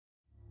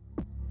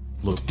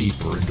Look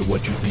deeper into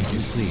what you think you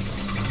see.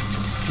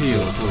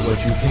 Feel for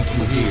what you think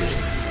you hear.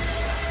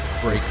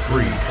 Break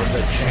free from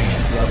the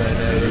chains of an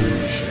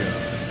illusion.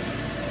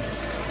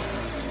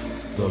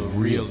 The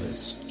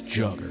realist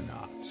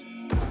juggernaut.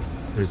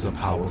 There's a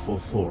powerful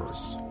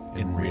force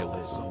in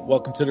realism.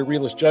 Welcome to the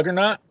Realist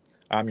Juggernaut.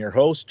 I'm your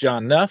host,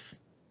 John Neff.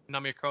 And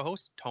I'm your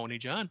co-host, Tony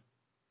John.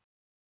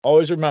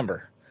 Always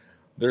remember,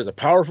 there's a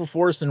powerful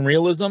force in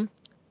realism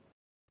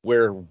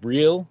where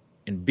real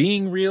and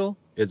being real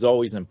is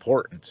always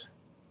important.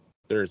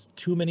 There's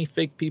too many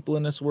fake people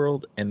in this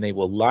world, and they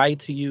will lie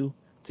to you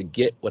to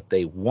get what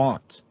they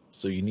want.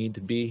 So you need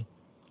to be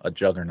a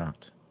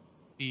juggernaut.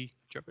 Be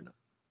juggernaut.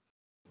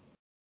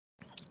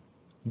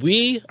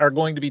 We are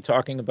going to be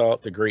talking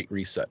about the Great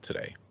Reset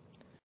today.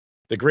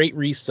 The Great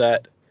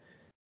Reset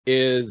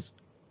is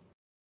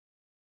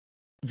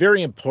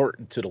very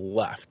important to the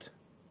left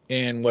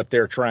in what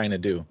they're trying to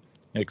do.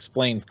 It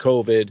explains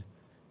COVID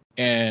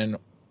and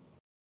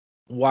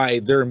why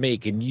they're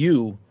making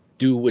you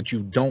do what you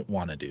don't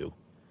want to do.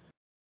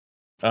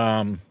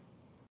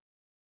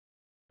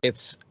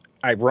 It's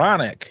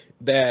ironic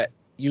that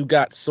you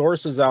got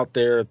sources out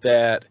there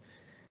that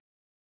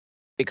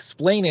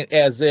explain it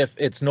as if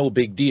it's no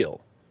big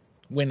deal,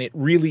 when it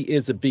really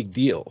is a big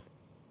deal.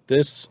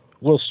 This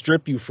will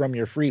strip you from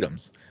your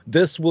freedoms.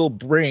 This will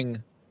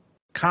bring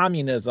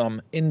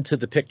communism into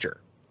the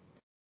picture.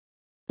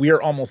 We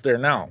are almost there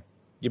now.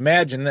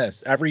 Imagine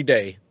this every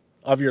day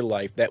of your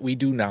life that we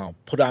do now.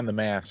 Put on the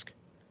mask.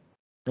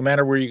 No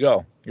matter where you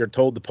go, you're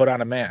told to put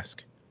on a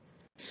mask.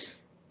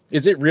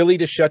 Is it really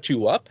to shut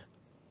you up?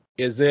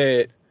 Is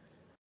it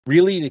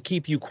really to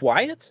keep you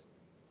quiet?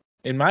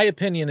 In my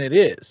opinion, it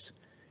is.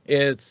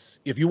 It's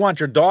if you want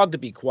your dog to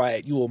be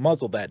quiet, you will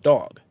muzzle that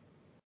dog.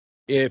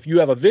 If you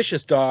have a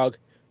vicious dog,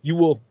 you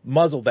will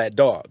muzzle that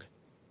dog.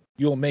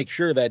 You'll make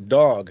sure that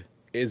dog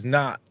is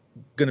not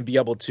going to be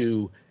able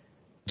to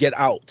get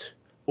out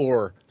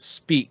or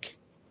speak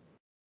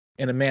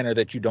in a manner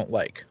that you don't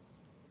like.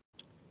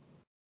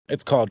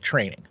 It's called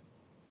training.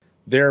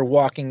 They're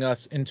walking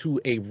us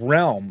into a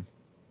realm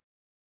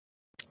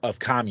of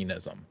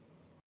communism.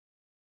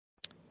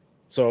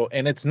 So,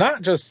 and it's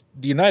not just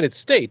the United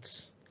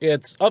States,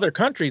 it's other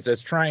countries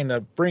that's trying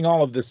to bring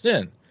all of this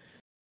in.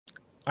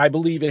 I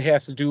believe it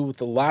has to do with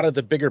a lot of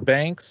the bigger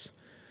banks.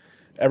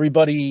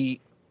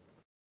 Everybody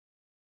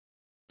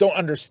don't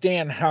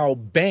understand how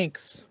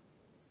banks,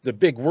 the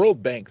big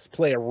world banks,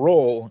 play a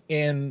role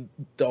in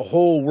the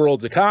whole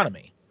world's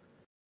economy.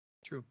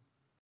 True.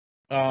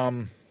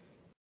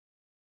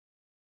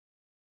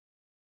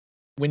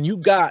 When you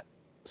got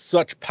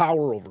such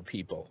power over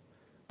people,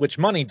 which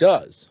money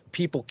does,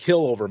 people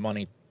kill over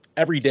money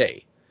every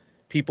day.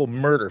 People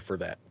murder for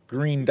that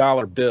green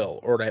dollar bill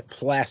or that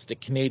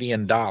plastic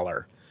Canadian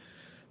dollar,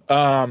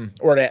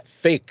 or that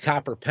fake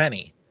copper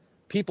penny.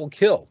 People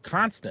kill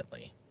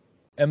constantly,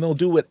 and they'll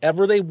do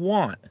whatever they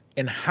want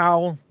and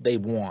how they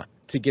want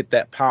to get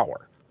that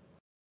power.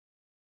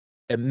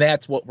 And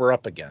that's what we're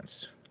up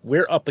against.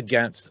 We're up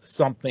against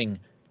something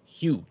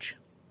huge.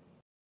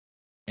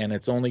 And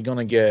it's only going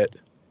to get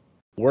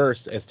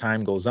worse as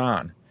time goes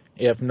on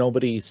if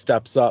nobody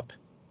steps up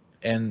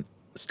and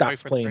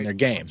stops playing their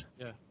game.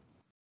 Yeah.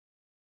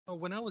 Well,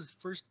 when I was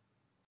first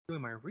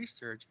doing my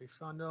research, I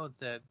found out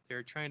that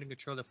they're trying to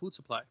control the food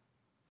supply,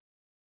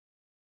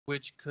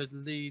 which could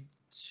lead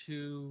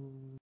to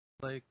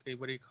like a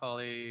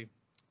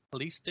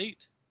police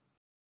state.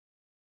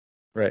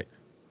 Right.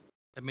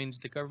 That means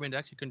the government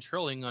actually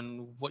controlling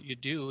on what you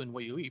do and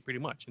what you eat, pretty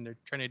much, and they're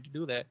trying to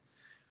do that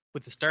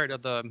with the start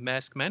of the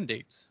mask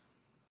mandates.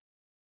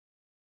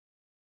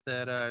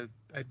 That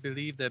I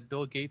believe that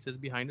Bill Gates is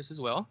behind this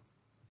as well,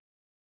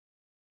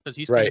 because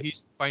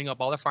he's buying up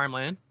all the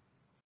farmland,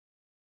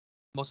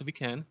 most of he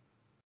can,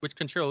 which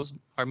controls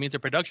our means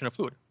of production of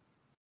food.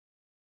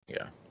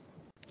 Yeah.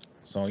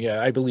 So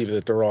yeah, I believe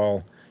that they're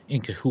all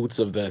in cahoots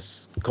of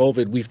this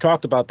COVID. We've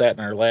talked about that in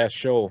our last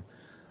show,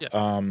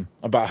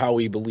 about how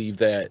we believe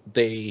that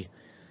they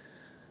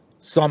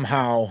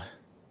somehow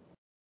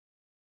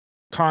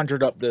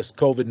conjured up this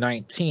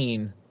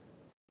COVID-19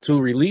 to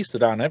release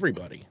it on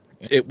everybody.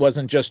 It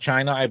wasn't just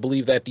China. I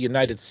believe that the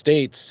United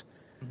States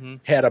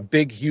had a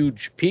big,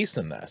 huge piece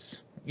in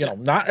this. You know,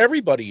 not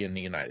everybody in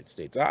the United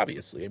States,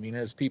 obviously. I mean,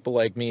 there's people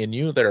like me and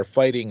you that are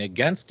fighting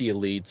against the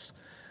elites.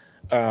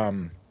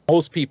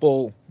 Most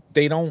people,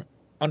 they don't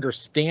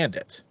understand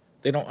it.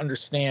 They don't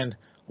understand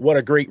what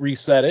a Great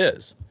Reset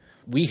is.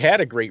 We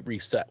had a Great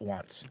Reset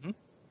once,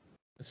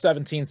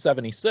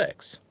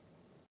 1776.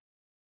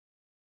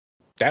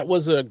 That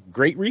was a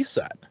Great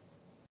Reset.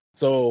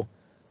 So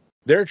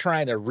they're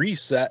trying to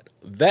reset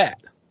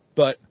that,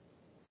 but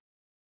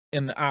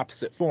in the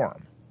opposite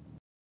form.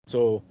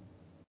 So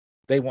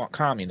they want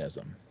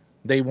communism.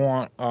 They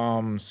want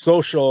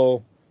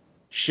social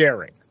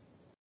sharing.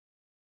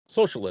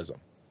 Socialism.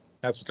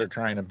 That's what they're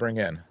trying to bring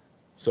in.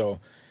 So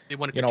they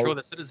want to control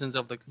the citizens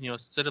of the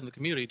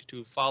community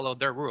to follow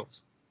their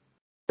rules.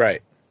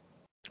 Right.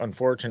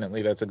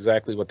 Unfortunately, that's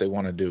exactly what they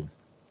want to do.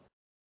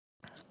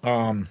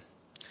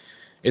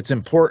 It's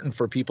important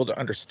for people to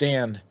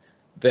understand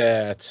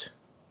that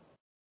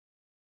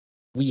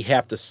we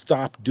have to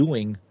stop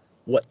doing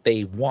what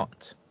they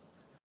want.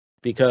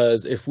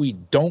 Because if we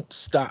don't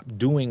stop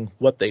doing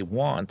what they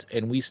want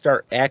and we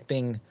start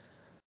acting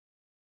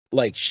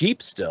like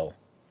sheep still,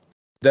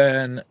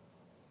 then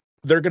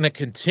they're going to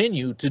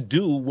continue to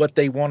do what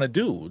they want to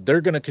do.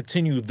 They're going to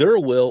continue their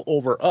will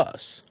over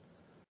us.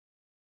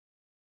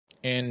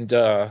 And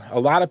a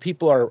lot of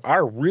people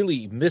are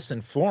really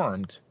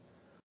misinformed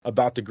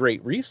about the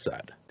Great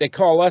Reset. They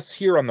call us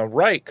here on the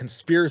right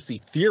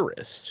conspiracy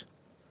theorists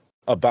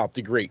about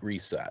the Great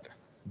Reset.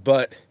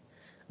 But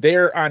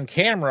they're on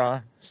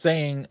camera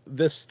saying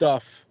this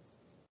stuff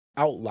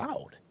out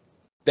loud,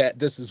 that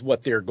this is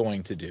what they're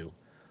going to do.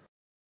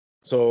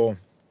 So,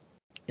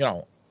 you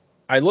know,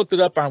 I looked it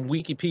up on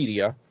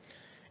Wikipedia,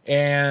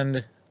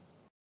 and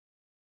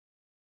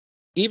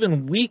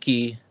even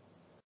Wiki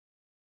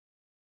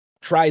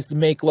tries to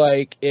make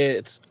like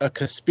it's a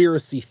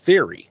conspiracy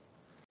theory.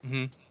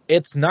 Mm-hmm.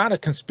 It's not a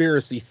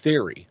conspiracy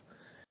theory.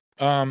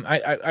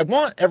 I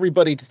want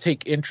everybody to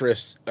take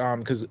interest,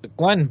 because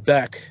Glenn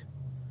Beck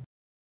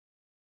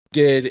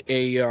did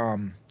a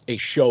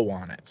show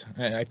on it.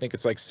 And I think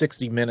it's like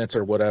 60 minutes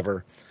or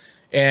whatever.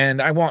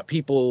 And I want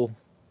people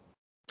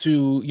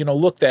to, you know,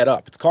 look that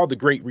up. It's called The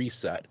Great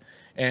Reset,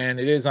 and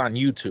it is on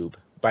YouTube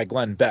by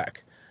Glenn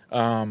Beck.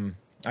 I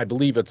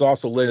believe it's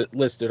also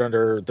listed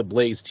under the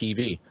Blaze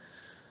TV.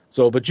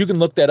 So, but you can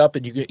look that up,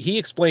 and he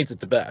explains it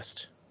the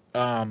best.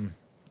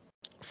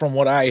 From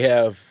what I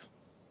have,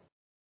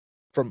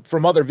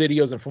 from other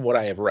videos and from what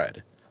I have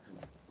read.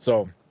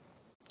 So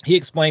he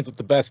explains it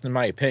the best in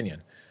my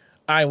opinion.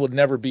 I would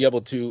never be able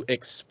to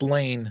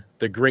explain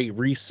the Great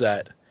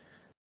Reset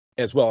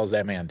as well as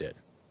that man did.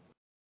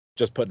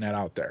 Just putting that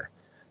out there.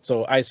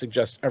 So I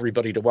suggest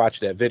everybody to watch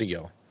that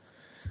video.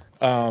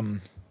 But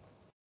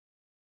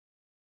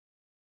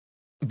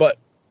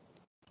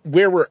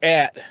where we're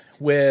at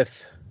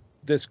with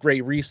this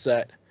Great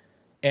Reset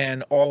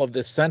and all of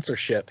this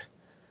censorship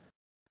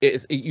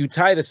is, you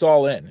tie this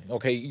all in.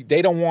 Okay,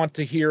 they don't want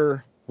to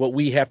hear what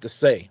we have to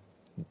say.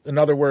 In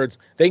other words,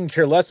 they can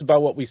care less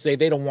about what we say.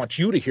 They don't want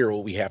you to hear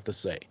what we have to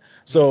say.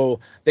 So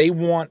they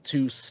want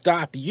to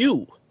stop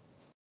you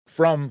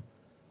from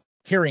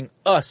hearing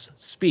us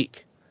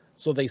speak.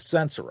 So they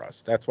censor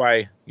us. That's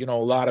why, you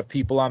know, a lot of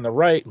people on the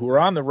right who are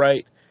on the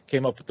right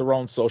came up with their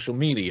own social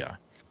media.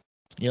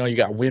 You know, you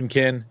got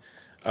Wimkin,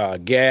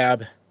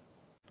 Gab,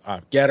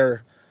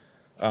 Getter,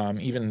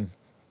 even,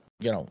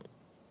 you know,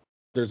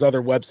 there's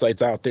other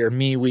websites out there,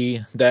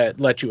 MeWe, that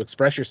let you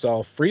express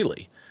yourself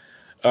freely.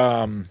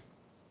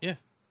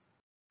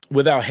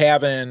 Without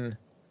having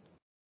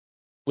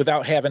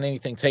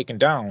anything taken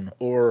down,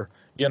 or,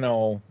 you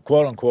know,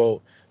 quote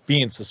unquote,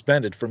 being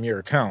suspended from your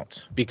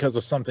account because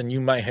of something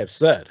you might have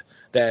said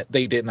that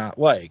they did not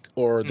like,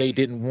 or they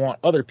didn't want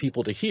other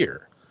people to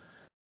hear.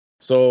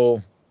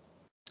 So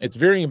it's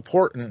very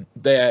important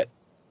that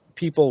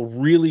people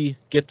really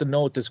get to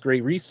know what this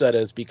Great Reset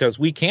is, because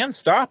we can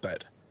stop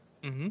it.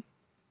 Mm-hmm.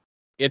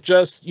 It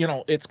just, you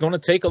know, it's going to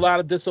take a lot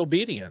of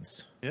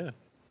disobedience. Yeah.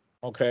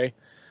 Okay.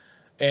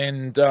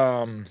 And,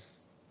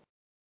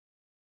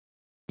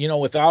 you know,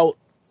 without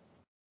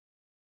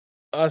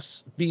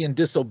us being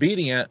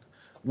disobedient,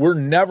 we're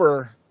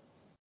never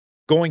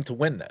going to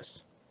win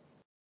this.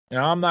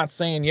 Now, I'm not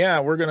saying, yeah,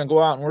 we're going to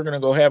go out and we're going to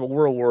go have a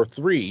World War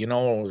III, you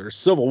know, or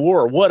Civil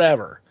War, or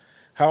whatever.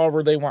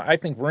 However they want. I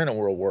think we're in a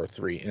World War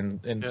III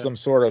in some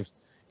sort of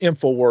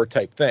InfoWar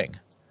type thing.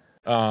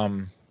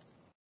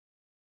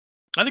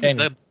 I think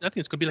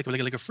it's going to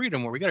be like a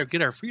freedom war. We got to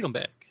get our freedom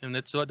back, and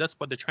that's what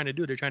they're trying to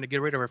do. They're trying to get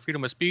rid of our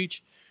freedom of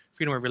speech,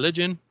 freedom of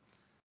religion,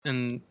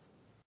 and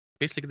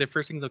basically the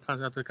first thing the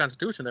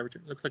Constitution that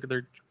looks like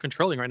they're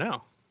controlling right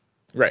now.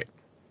 Right,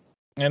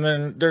 and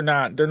then they're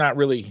not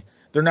really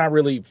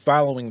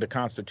following the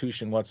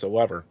Constitution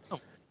whatsoever. Oh,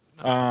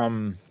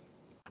 no.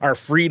 Our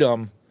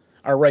freedom,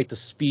 our right to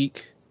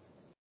speak,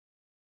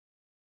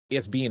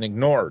 is being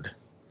ignored.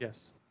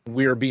 Yes,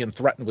 we are being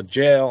threatened with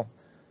jail.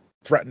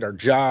 Threatened our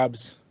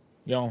jobs.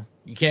 You know,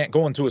 you can't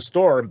go into a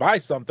store and buy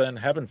something,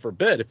 heaven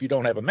forbid, if you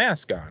don't have a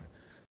mask on.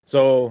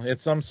 So in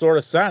some sort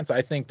of sense,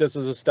 I think this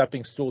is a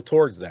stepping stool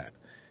towards that.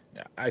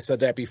 I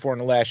said that before in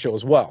the last show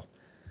as well.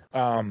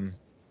 And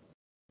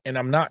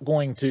I'm not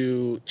going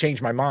to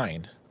change my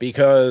mind,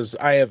 because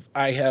I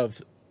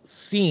have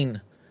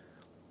seen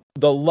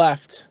the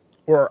left,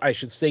 or I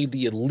should say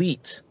the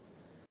elite,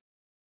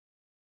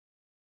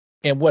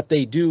 and what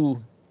they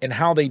do and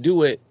how they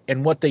do it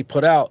and what they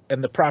put out,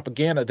 and the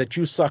propaganda that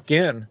you suck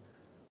in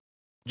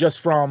just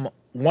from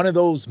one of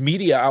those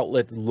media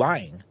outlets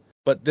lying.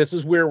 But this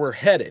is where we're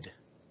headed.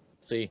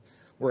 See,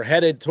 we're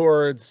headed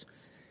towards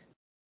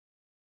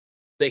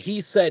the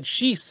he said,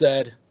 she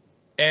said,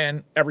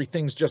 and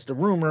everything's just a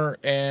rumor.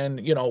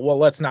 And, you know, well,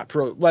 let's not,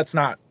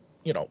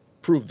 you know,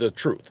 prove the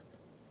truth.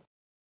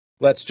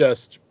 Let's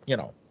just, you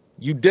know,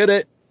 you did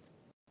it.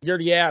 You're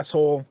the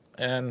asshole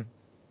and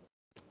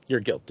you're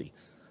guilty.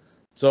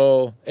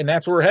 So, and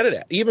that's where we're headed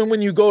at. Even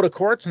when you go to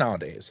courts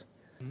nowadays,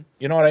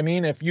 you know what I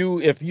mean? If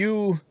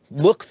you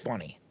look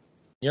funny,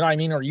 You know what I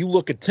mean? Or you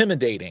look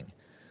intimidating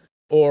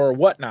or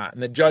whatnot.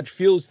 And the judge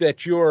feels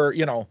that you're,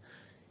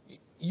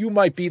 you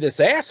might be this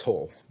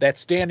asshole that's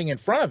standing in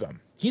front of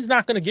him. He's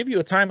not going to give you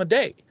a time of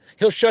day.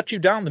 He'll shut you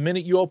down the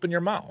minute you open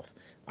your mouth.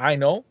 I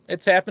know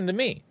it's happened to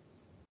me.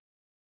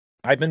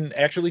 I've been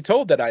actually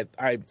told that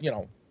I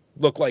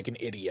look like an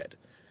idiot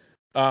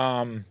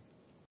by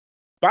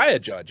a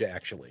judge,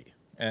 actually,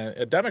 and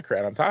a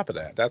Democrat on top of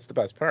that. That's the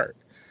best part.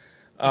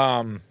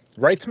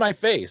 Right to my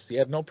face. He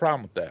had no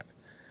problem with that.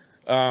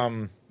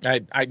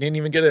 I didn't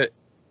even get a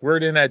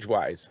word in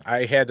edgewise.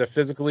 I had to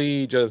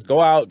physically just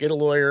go out, get a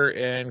lawyer,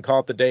 and call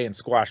it the day, and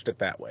squashed it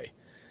that way.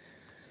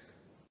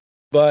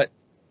 But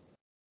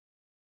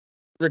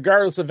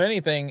regardless of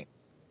anything,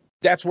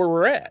 that's where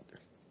we're at.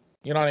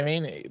 You know what I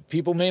mean?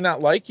 People may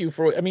not like you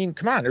for,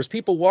 come on, there's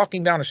people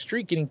walking down a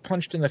street getting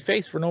punched in the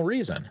face for no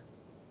reason.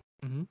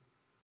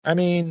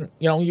 Mm-hmm.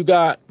 You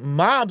got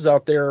mobs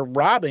out there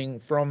robbing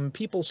from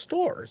people's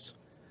stores.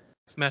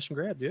 Smash and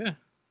grab, yeah.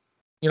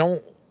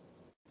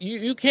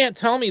 You can't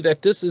tell me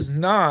that this is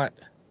not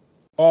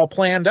all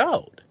planned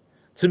out.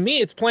 To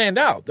me, it's planned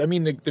out.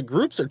 The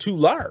groups are too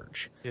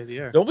large. Yeah, they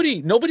are.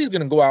 Nobody's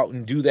going to go out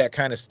and do that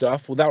kind of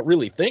stuff without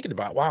really thinking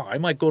about, wow, I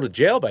might go to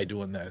jail by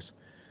doing this.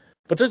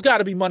 But there's got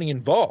to be money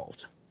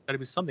involved. Got to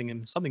be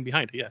something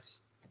behind it, yes.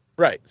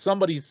 Right.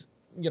 Somebody's,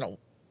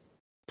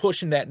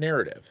 pushing that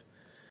narrative.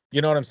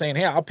 You know what I'm saying?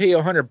 Hey, I'll pay you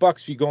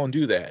 $100 if you go and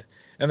do that.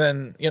 And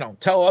then,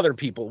 tell other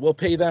people, we'll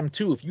pay them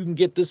too. If you can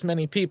get this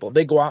many people,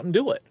 they go out and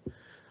do it.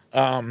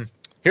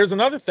 Here's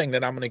another thing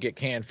that I'm going to get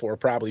canned for,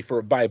 probably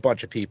by a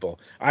bunch of people.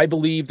 I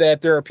believe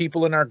that there are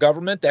people in our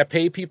government that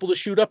pay people to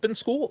shoot up in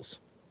schools.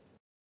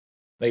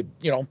 They,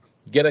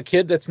 get a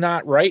kid that's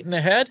not right in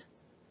the head.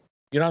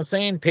 You know what I'm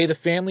saying? Pay the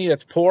family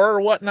that's poor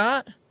or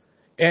whatnot.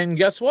 And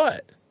guess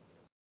what?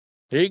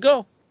 There you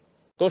go.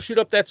 Go shoot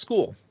up that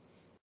school.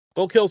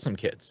 Go kill some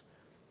kids.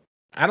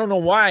 I don't know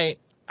why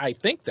I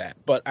think that,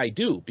 but I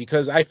do,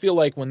 because I feel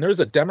like when there's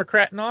a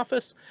Democrat in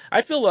office,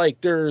 I feel like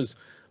there's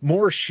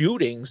more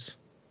shootings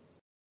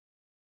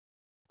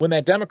when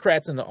that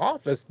Democrat's in the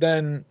office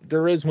than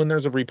there is when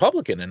there's a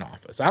Republican in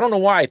office. I don't know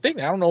why I think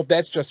that. I don't know if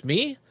that's just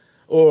me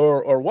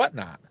or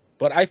whatnot,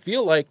 but I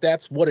feel like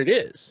that's what it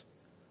is.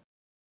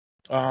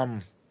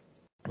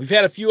 We've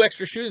had a few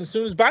extra shootings as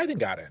soon as Biden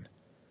got in.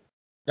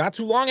 Not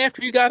too long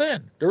after he got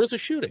in, there was a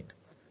shooting.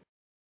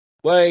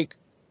 Like,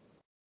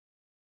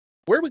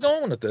 where are we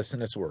going with this in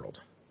this world?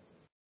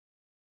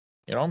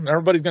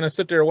 Everybody's going to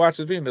sit there and watch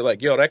this video and be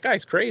like, yo, that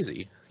guy's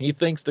crazy. He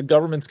thinks the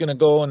government's going to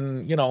go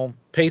and,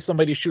 pay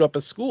somebody to shoot up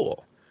a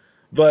school.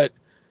 But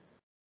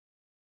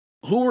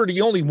who are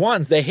the only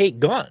ones that hate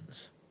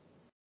guns?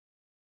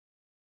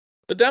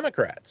 The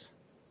Democrats.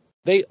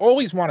 They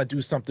always want to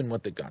do something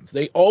with the guns.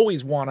 They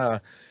always want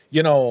to,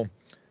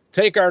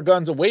 take our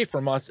guns away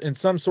from us in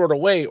some sort of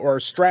way or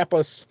strap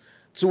us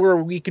to where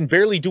we can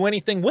barely do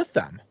anything with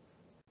them.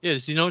 Yeah,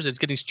 it's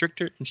getting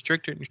stricter and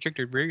stricter and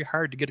stricter. Very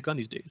hard to get a gun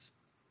these days.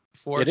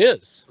 Before, it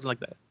is. It wasn't like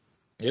that.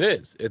 It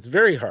is. It's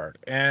very hard.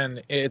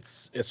 And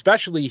it's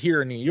especially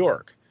here in New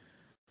York.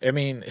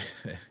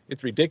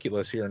 It's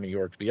ridiculous here in New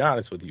York, to be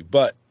honest with you.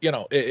 But,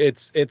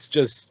 it's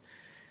just,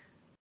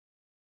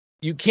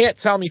 you can't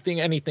tell me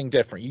anything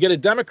different. You get a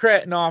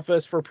Democrat in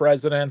office for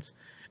president,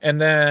 and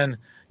then,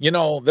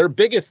 their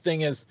biggest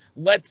thing is,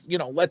 I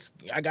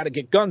got to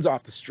get guns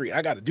off the street.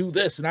 I got to do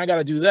this and I got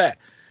to do that.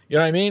 You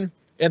know what I mean?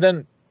 And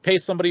then pay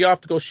somebody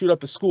off to go shoot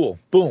up a school.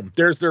 Boom.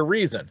 There's their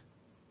reason.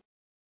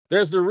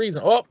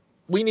 Oh,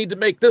 we need to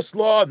make this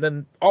law. And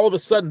then all of a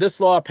sudden this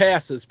law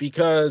passes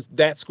because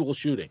that school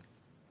shooting.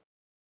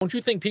 Don't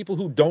you think people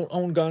who don't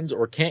own guns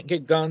or can't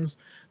get guns,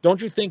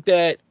 don't you think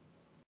that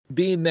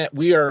being that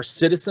we are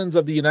citizens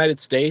of the United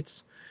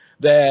States,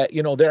 that,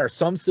 there are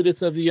some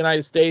citizens of the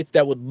United States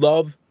that would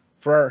love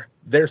for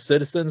their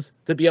citizens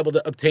to be able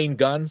to obtain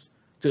guns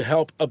to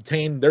help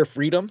obtain their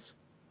freedoms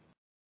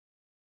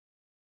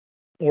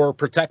or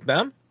protect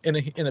them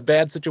in a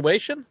bad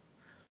situation?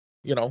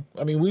 We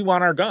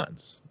want our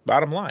guns,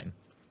 bottom line,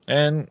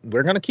 and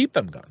we're going to keep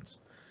them guns.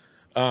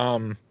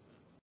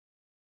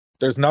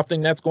 There's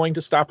nothing that's going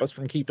to stop us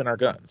from keeping our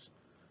guns.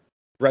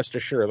 Rest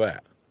assured of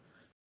that.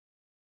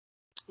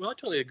 Well, I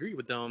totally agree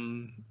with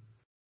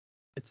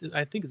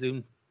I think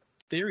the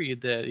theory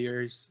that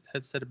yours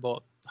had said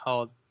about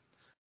how it's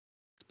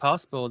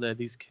possible that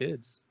these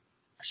kids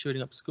are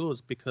shooting up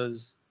schools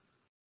because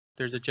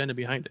there's agenda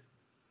behind it.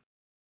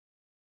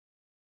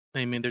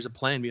 There's a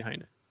plan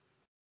behind it.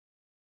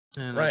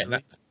 And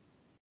right.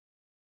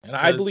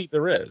 I believe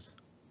there is.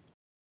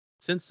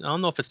 Since I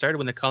don't know if it started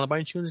when the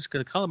Columbine shootings,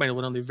 because Columbine was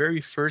one of the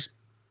very first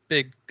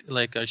big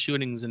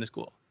shootings in the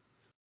school.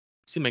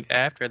 It seemed like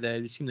after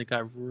that, it seemed like it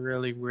got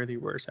really, really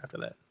worse after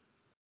that.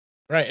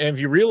 Right, and if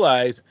you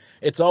realize,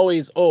 it's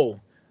always,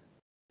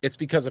 it's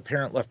because a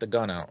parent left the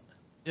gun out.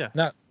 Yeah.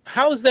 Now,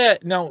 how is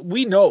that? Now,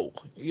 we know,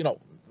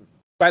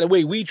 by the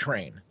way we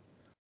train,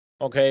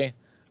 okay,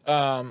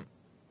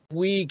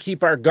 we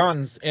keep our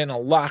guns in a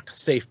locked,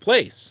 safe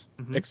place,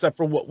 except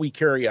for what we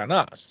carry on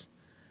us.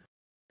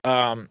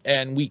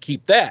 And we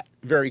keep that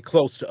very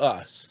close to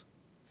us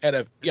at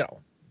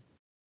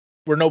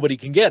where nobody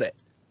can get it.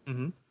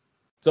 Mm-hmm.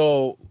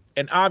 So,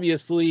 and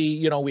obviously,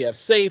 you know, we have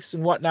safes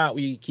and whatnot.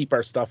 We keep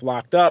our stuff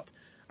locked up.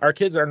 Our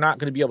kids are not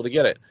going to be able to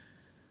get it.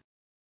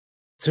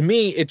 To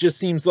me, it just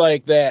seems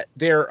like that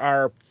there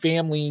are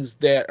families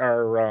that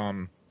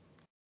are,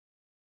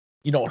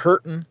 you know,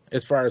 hurting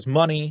as far as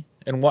money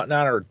and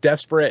whatnot, or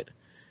desperate.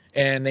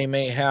 And they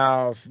may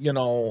have, you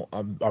know,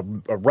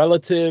 a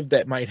relative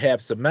that might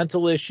have some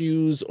mental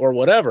issues or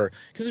whatever.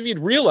 Because if you'd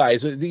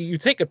realize, you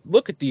take a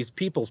look at these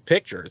people's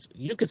pictures,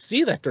 you could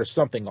see that there's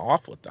something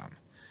off with them.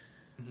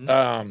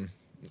 Mm-hmm.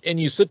 And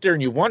you sit there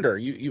and you wonder,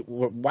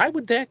 why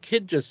would that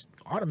kid just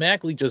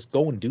automatically just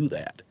go and do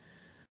that?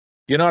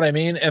 You know what I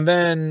mean? And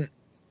then,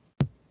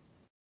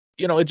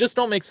 you know, it just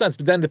don't make sense.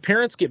 But then the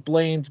parents get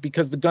blamed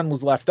because the gun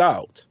was left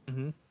out.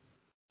 Mm-hmm.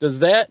 Does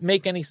that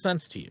make any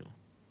sense to you?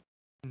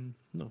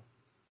 No.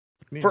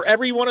 For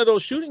every one of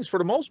those shootings, for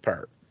the most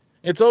part,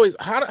 it's always,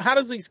 how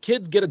does these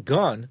kids get a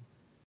gun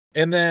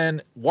and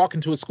then walk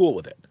into a school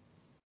with it?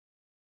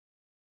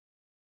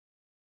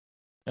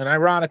 And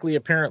ironically,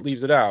 a parent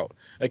leaves it out.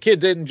 A kid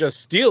didn't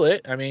just steal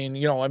it. I mean,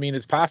 you know,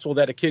 it's possible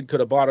that a kid could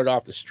have bought it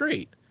off the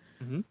street.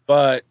 Mm-hmm.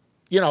 But,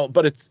 you know,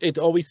 but it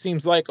always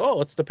seems like, oh,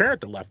 it's the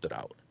parent that left it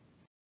out.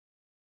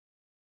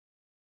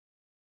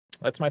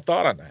 That's my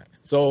thought on that.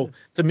 So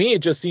to me, it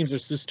just seems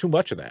there's just too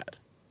much of that.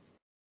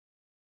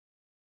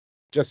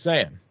 Just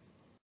saying.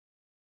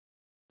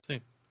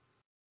 See.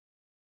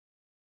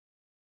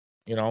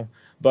 You know,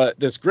 but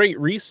this Great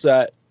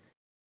Reset,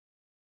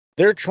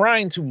 they're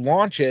trying to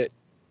launch it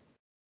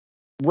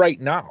right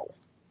now.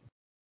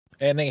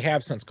 And they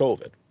have since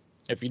COVID.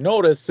 If you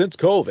notice, since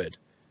COVID,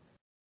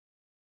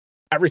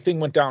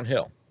 everything went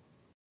downhill.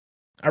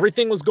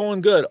 Everything was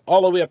going good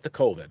all the way up to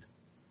COVID.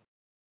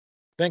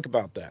 Think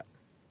about that.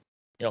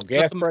 You know,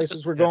 gas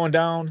prices were going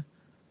down.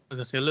 I was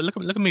gonna say, look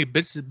at me.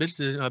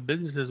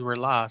 Businesses were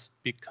lost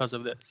because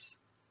of this.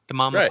 The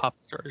mom and pop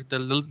stores, the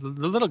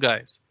little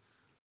guys.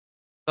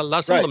 A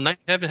lot of them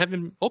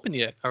haven't opened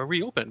yet or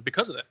reopened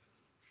because of that.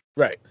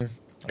 Right.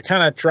 I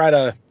kind of try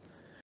to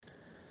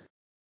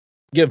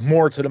give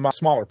more to the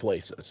smaller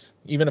places,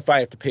 even if I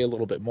have to pay a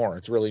little bit more.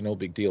 It's really no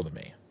big deal to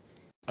me.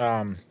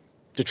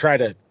 To try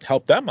to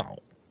help them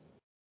out,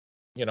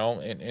 you know,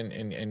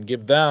 and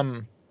give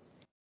them,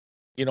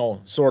 you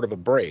know, sort of a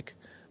break.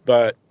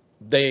 But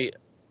they,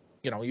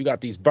 you know, you got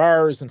these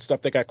bars and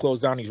stuff that got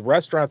closed down, these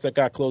restaurants that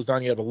got closed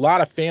down. You have a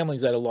lot of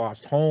families that have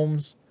lost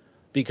homes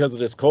because of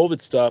this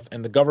COVID stuff,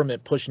 and the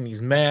government pushing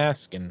these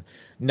masks, and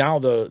now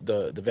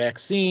the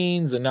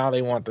vaccines, and now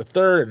they want the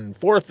third and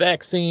fourth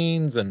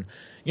vaccines, and,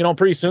 you know,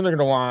 pretty soon they're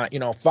going to want, you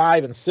know,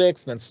 5 and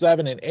 6, then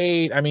 7 and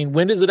 8. I mean,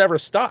 when does it ever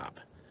stop?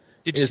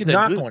 It's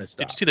not going to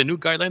stop. Did you see the new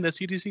guideline that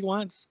CDC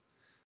wants?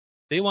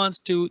 They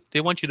want you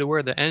to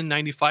wear the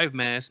N95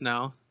 mask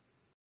now,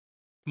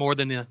 more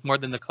than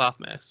the cloth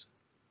mask.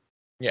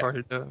 Yeah.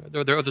 Or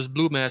there's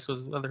blue mask.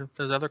 There's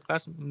other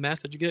class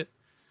mask that you get.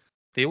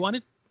 They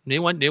want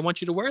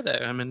you to wear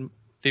that. I mean,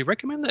 they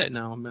recommend that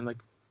now. I mean, like,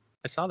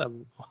 I saw that.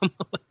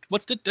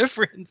 What's the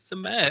difference? A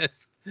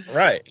mask.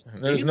 Right.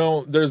 There's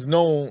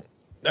no.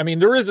 I mean,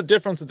 there is a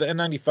difference with the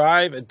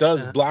N95. It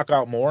does block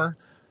out more,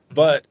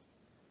 but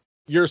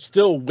you're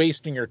still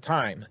wasting your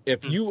time.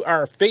 If you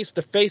are face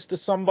to face to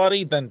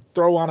somebody, then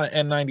throw on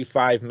an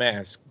N95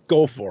 mask.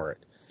 Go for it.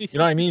 You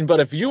know what I mean?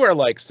 But if you are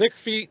like 6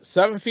 feet,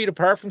 7 feet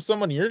apart from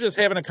someone, and you're just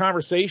having a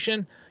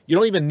conversation, you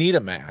don't even need a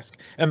mask.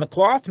 And the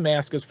cloth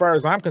mask, as far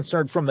as I'm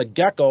concerned, from the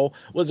get-go,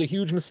 was a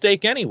huge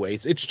mistake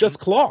anyways. It's just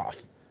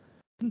cloth.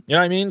 You know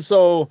what I mean?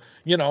 So,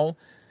 you know,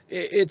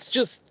 it's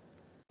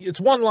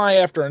one lie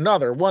after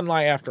another,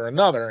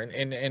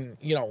 and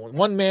you know,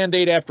 one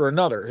mandate after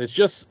another. It's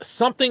just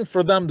something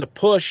for them to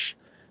push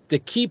to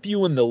keep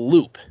you in the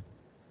loop,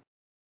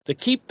 to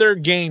keep their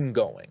game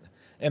going.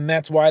 And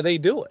that's why they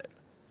do it.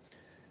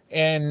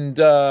 And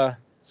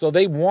so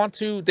they want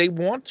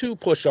to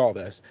push all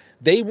this.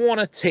 They want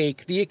to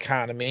take the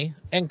economy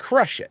and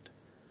crush it.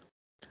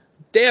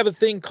 They have a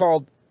thing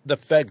called the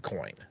Fed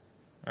coin.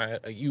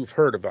 You've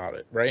heard about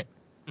it, right?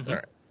 Mm-hmm.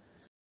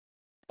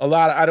 All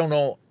right. I don't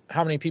know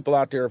how many people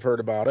out there have heard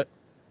about it,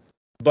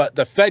 but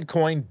the Fed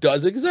coin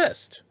does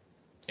exist.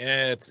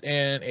 It's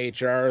in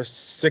HR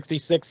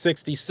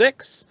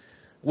 6666,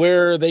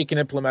 where they can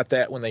implement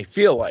that when they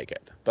feel like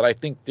it. But I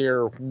think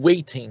they're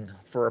waiting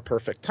for a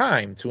perfect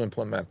time to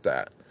implement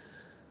that.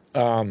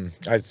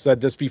 I said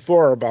this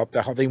before about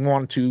how they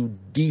want to,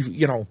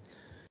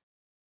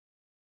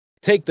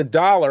 take the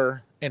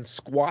dollar and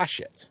squash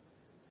it,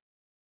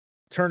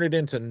 turn it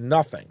into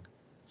nothing.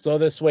 So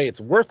this way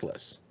it's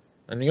worthless.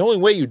 And the only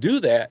way you do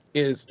that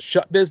is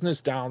shut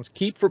business down,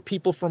 keep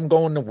people from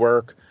going to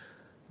work.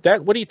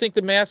 What do you think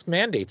the mask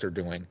mandates are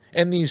doing?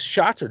 And these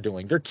shots are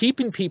doing? They're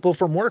keeping people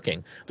from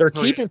working. They're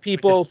keeping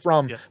people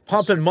from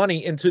pumping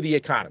money into the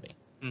economy.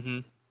 Mm-hmm.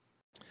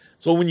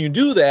 So when you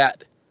do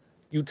that,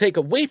 you take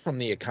away from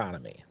the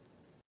economy.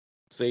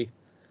 See?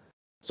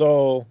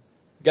 So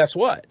guess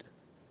what?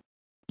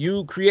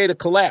 You create a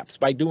collapse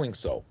by doing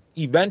so,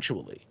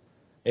 eventually.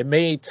 It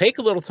may take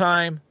a little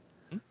time,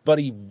 but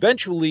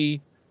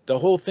eventually the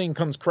whole thing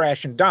comes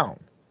crashing down.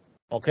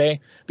 Okay?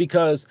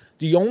 Because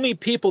the only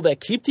people that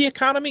keep the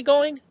economy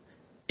going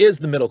is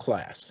the middle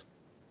class.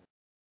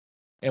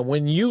 And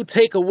when you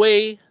take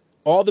away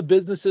all the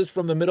businesses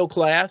from the middle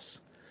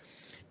class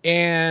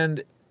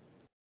and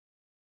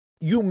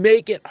you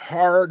make it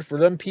hard for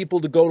them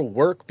people to go to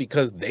work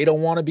because they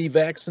don't want to be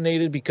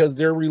vaccinated because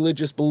their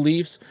religious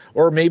beliefs,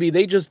 or maybe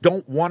they just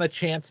don't want a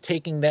chance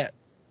taking that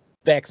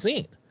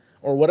vaccine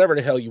or whatever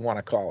the hell you want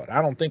to call it.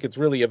 I don't think it's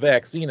really a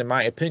vaccine in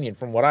my opinion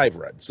from what I've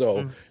read.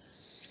 So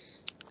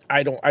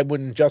I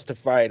wouldn't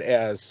justify it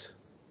as,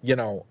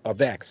 a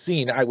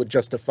vaccine. I would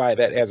justify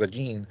that as a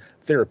gene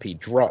therapy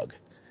drug.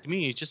 To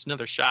me, it's just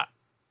another shot.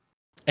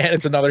 And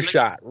it's another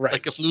shot, right?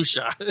 Like a flu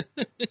shot.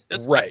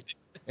 That's right.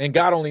 And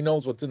God only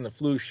knows what's in the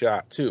flu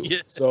shot too.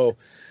 Yeah. So,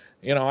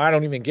 I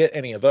don't even get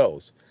any of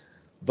those.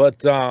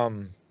 But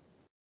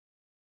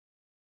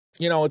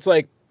it's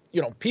like,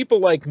 people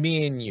like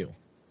me and you,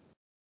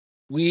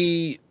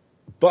 we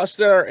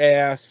busted our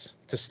ass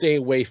to stay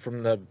away from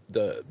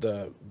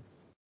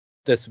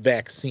this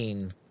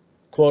vaccine,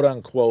 quote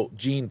unquote,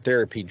 gene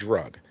therapy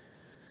drug.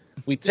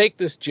 We take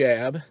this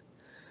jab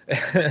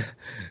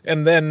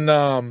and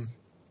then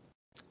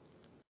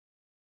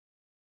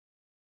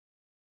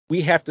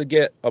we have to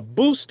get a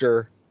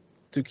booster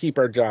to keep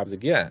our jobs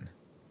again.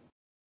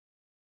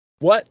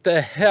 What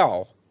the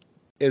hell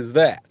is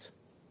that?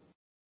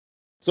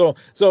 So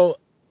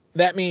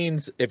that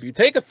means if you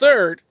take a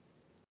third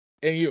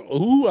and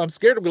I'm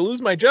scared I'm going to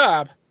lose my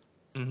job.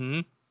 Mm-hmm.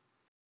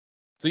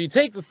 So you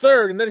take the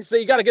third and then you say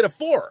you got to get a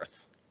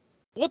fourth.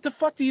 What the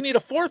fuck do you need a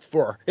fourth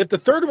for? If the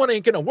third one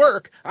ain't going to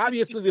work,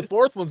 obviously the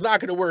fourth one's not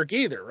going to work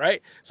either,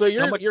 right? So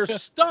you're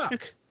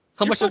stuck.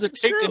 How much does it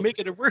take to make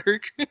it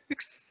work?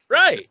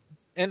 Right.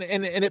 And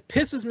it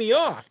pisses me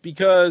off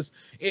because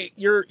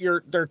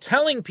they're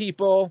telling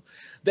people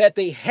that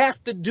they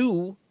have to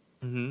do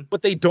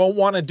what they don't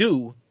want to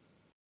do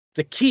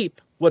to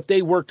keep what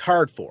they worked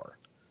hard for,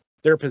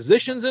 their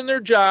positions in their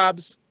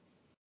jobs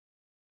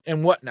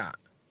and whatnot.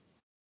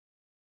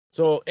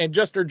 So, and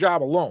just their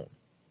job alone.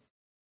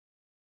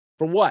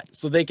 For what?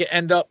 So they can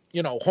end up,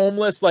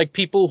 homeless like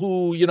people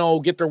who,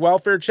 get their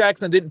welfare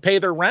checks and didn't pay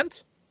their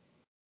rent.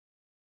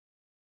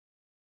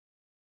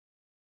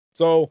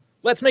 So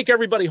let's make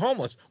everybody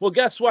homeless. Well,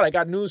 guess what? I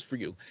got news for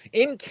you.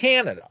 In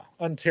Canada,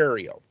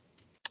 Ontario,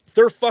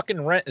 their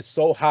fucking rent is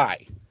so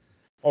high.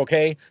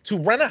 Okay? To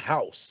rent a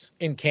house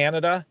in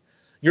Canada,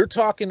 you're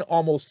talking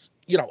almost,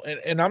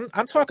 and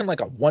I'm talking like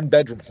a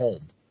 1-bedroom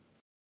home.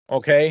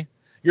 Okay?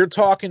 You're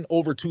talking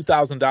over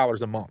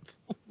 $2,000 a month.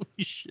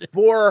 Holy shit.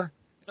 For,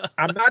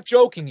 I'm not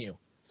joking you,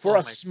 for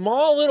a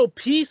small little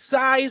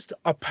pea-sized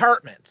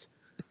apartment,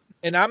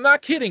 and I'm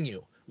not kidding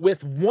you,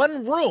 with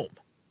one room,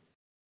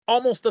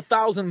 almost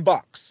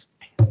 $1,000.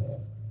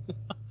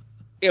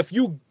 If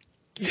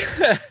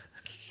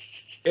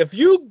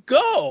you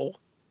go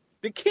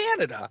to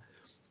Canada,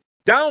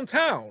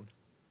 downtown,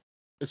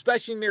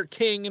 especially near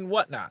King and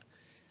whatnot,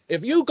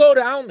 if you go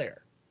down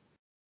there,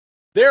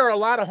 there are a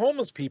lot of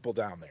homeless people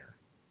down there.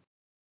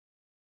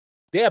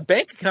 They have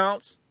bank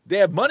accounts, they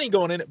have money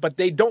going in it, but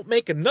they don't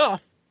make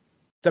enough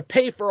to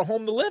pay for a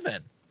home to live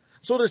in.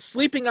 So they're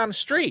sleeping on the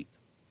street.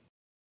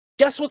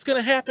 Guess what's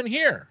going to happen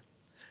here?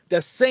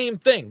 The same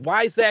thing.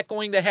 Why is that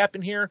going to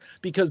happen here?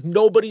 Because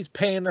nobody's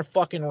paying their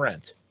fucking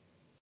rent.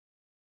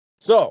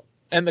 So,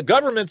 and the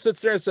government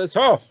sits there and says,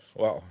 oh,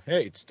 well,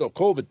 hey, it's still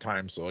COVID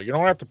time, so you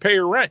don't have to pay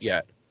your rent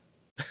yet.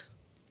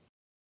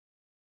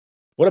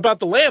 What about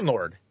the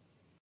landlord?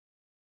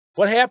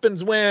 What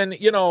happens when,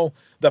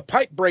 the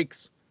pipe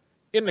breaks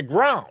in the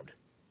ground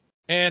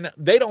and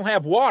they don't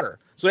have water?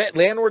 So that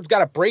landlord's got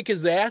to break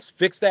his ass,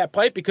 fix that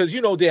pipe, because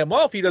damn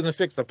well if he doesn't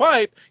fix the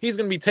pipe, he's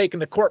going to be taken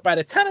to court by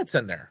the tenants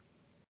in there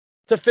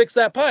to fix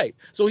that pipe.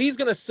 So he's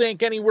going to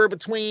sink anywhere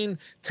between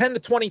 10 to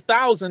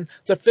 20,000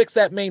 to fix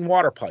that main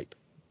water pipe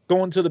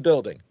going to the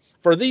building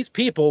for these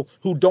people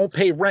who don't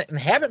pay rent and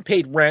haven't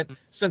paid rent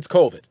since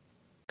COVID.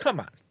 Come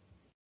on.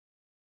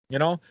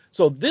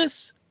 So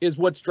this is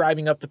what's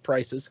driving up the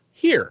prices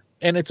here,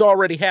 and it's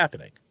already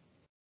happening.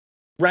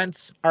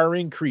 Rents are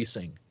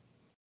increasing.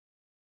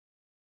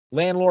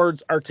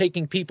 Landlords are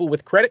taking people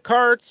with credit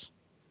cards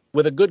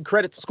with a good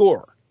credit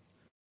score.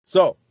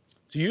 So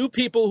to you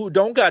people who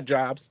don't got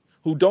jobs,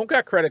 who don't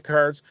got credit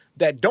cards,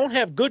 that don't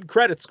have good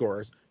credit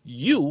scores,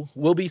 you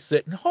will be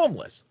sitting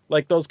homeless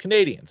like those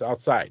Canadians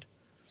outside,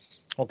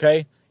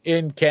 okay,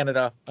 in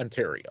Canada,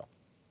 Ontario.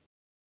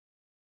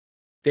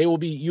 You'll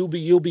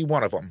be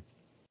one of them.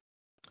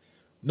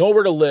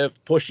 Nowhere to live,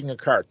 pushing a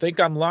cart. Think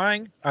I'm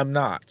lying? I'm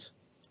not.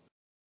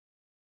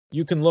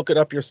 You can look it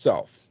up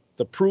yourself.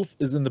 The proof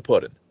is in the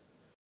pudding.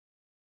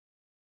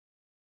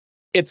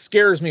 It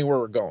scares me where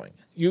we're going.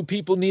 You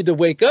people need to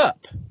wake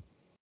up,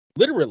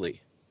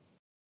 literally,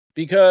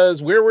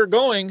 because where we're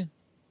going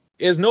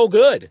is no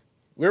good.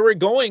 Where we're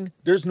going,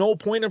 there's no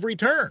point of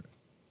return.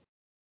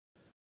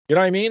 You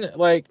know what I mean?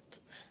 Like,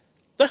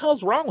 the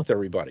hell's wrong with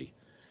everybody?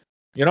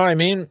 You know what I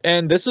mean?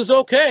 And this is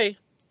okay.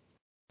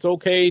 It's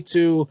okay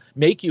to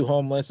make you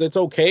homeless. It's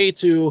okay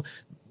to,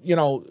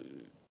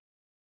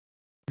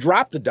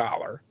 drop the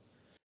dollar.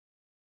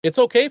 It's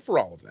okay for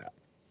all of that.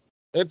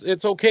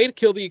 It's okay to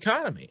kill the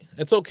economy.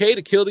 It's okay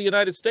to kill the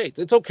United States.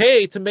 It's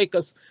okay to make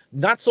us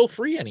not so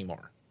free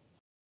anymore.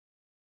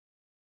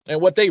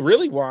 And what they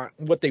really want,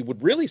 what they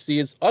would really see,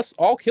 is us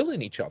all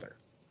killing each other.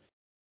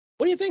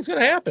 What do you think is going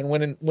to happen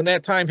when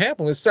that time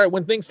happens?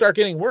 When things start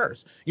getting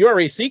worse. You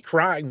already see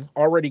crime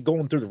already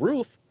going through the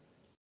roof.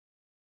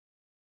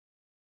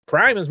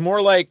 Crime is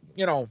more like,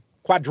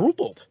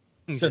 quadrupled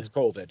since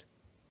COVID.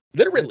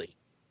 Literally.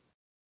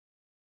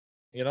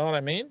 You know what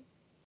I mean?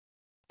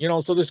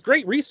 So this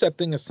Great Reset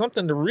thing is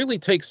something to really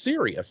take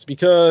serious,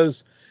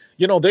 because,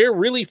 they're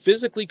really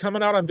physically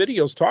coming out on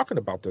videos talking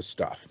about this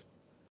stuff.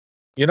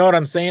 You know what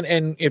I'm saying?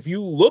 And if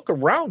you look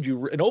around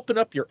you and open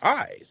up your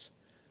eyes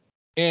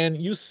and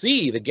you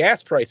see the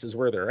gas prices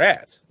where they're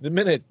at, the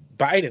minute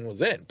Biden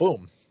was in,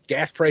 boom,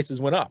 gas prices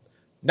went up.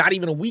 Not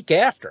even a week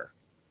after.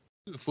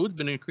 Food's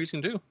been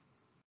increasing too.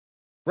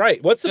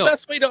 Right. What's the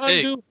best way to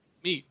undo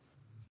meat?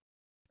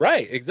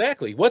 Right,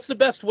 exactly. What's the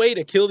best way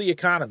to kill the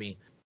economy?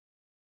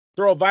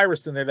 Throw a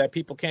virus in there that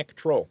people can't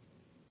control.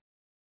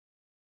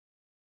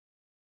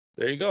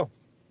 There you go.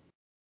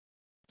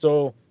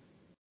 So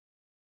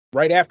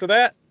right after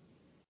that,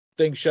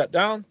 things shut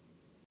down,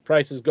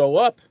 prices go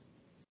up.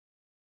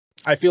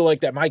 I feel like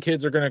that my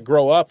kids are going to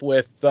grow up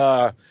with,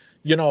 trying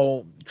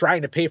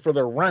to pay for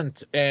their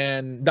rent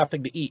and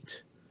nothing to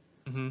eat.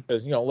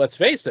 Because, let's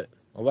face it,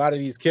 a lot of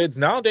these kids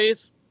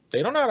nowadays,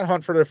 they don't know how to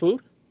hunt for their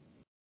food.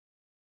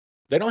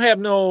 They don't have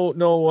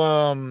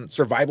no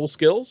survival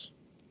skills.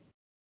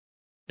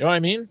 You know what I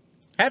mean?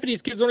 Half of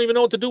these kids don't even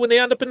know what to do when they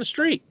end up in the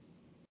street.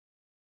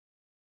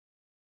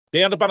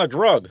 They end up on a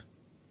drug.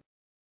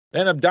 They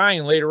end up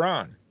dying later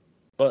on.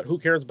 But who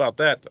cares about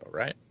that, though,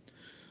 right?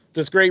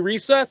 This Great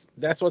Reset,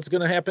 that's what's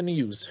going to happen to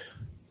you.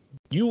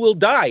 You will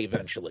die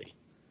eventually.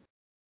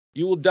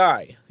 You will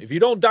die. If you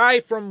don't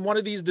die from one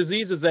of these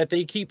diseases that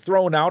they keep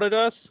throwing out at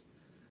us,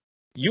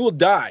 you will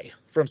die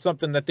from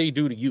something that they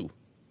do to you.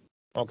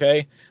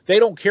 Okay? They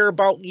don't care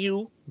about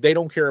you. They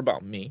don't care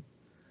about me.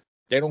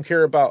 They don't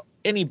care about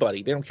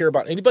anybody. They don't care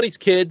about anybody's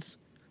kids.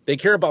 They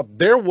care about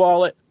their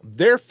wallet,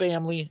 their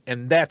family,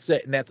 and that's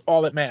it. And that's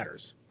all that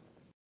matters.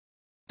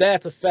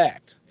 That's a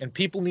fact. And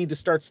people need to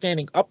start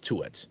standing up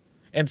to it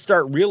and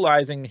start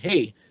realizing,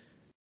 hey,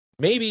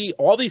 maybe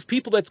all these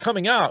people that's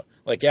coming out,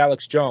 like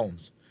Alex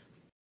Jones,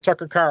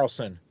 Tucker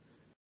Carlson,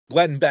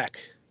 Glenn Beck,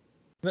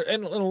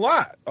 and a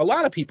lot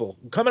of people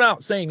coming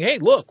out saying, hey,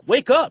 look,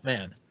 wake up,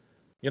 man.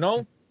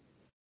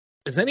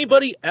 Is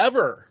anybody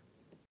ever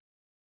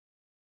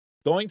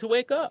going to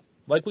wake up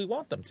like we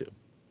want them to?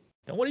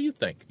 And what do you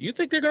think? Do you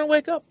think they're going to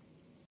wake up?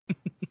 I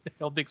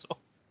don't think so.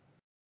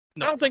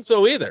 No. I don't think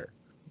so either.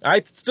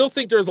 I still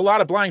think there's a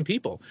lot of blind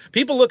people.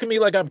 People look at me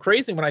like I'm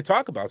crazy when I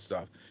talk about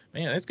stuff.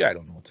 Man, this guy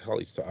don't know what the hell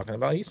he's talking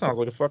about. He sounds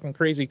like a fucking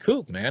crazy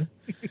kook, man.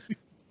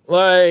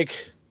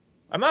 Like,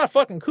 I'm not a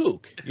fucking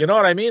kook. You know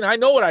what I mean? I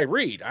know what I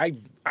read. I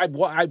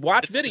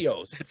watch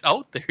videos. It's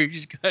out there. You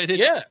just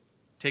gotta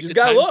take the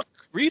time, look,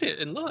 read it,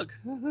 and look.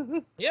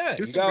 Yeah,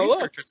 do some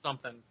research or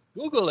something.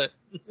 Google it.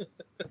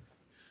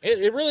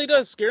 It really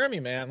does scare me,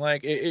 man.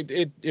 Like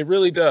it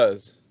really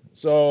does.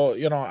 So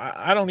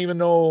I don't even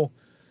know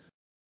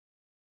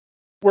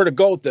where to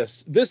go with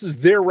this. This is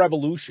their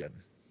revolution,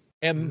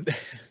 and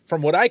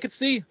from what I could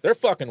see, they're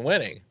fucking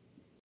winning.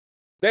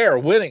 They are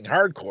winning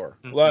hardcore.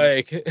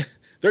 Like,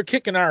 they're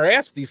kicking our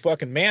ass with these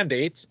fucking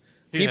mandates.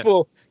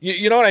 People,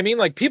 you know what I mean?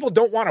 Like, people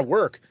don't want to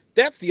work.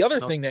 That's the other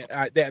thing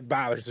that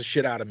bothers the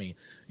shit out of me.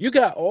 You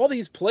got all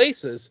these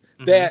places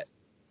that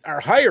are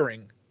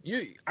hiring.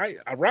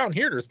 Around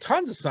here, there's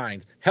tons of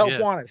signs. Help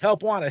wanted,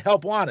 help wanted,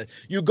 help wanted.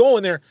 You go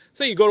in there,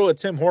 say you go to a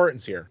Tim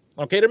Hortons here.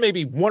 Okay, there may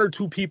be 1 or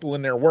 2 people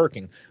in there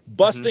working,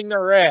 busting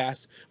their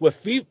ass with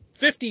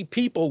 50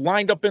 people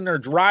lined up in their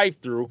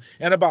drive-through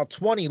and about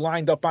 20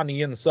 lined up on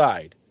the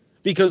inside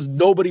because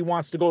nobody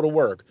wants to go to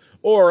work.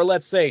 Or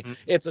let's say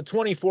it's a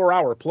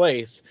 24-hour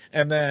place,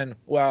 and then,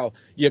 well,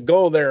 you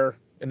go there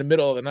in the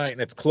middle of the night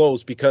and it's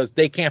closed because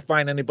they can't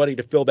find anybody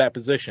to fill that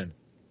position.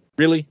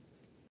 Really?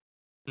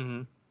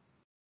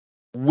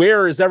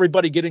 Where is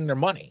everybody getting their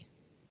money?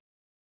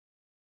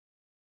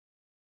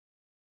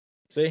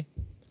 See?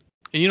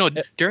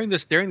 And during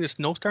this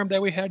snowstorm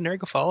that we had in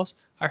Niagara Falls,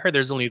 I heard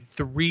there's only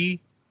 3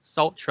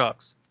 salt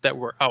trucks that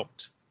were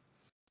out.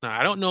 Now,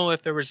 I don't know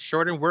if there was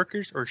short on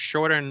workers or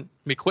short on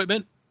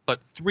equipment,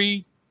 but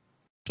 3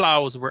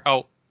 plows were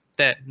out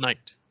that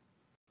night.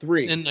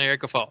 3 in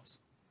Niagara Falls.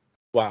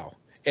 Wow.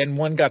 And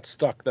 1 got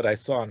stuck that I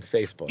saw on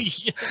Facebook.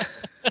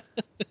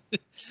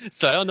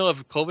 So I don't know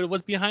if COVID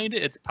was behind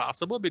it. It's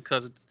possible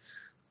because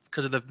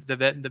of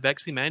the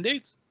vaccine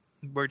mandates,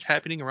 where it's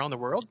happening around the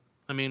world.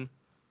 I mean,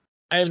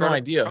 I have no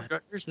idea. Truck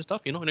drivers and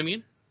stuff, you know what I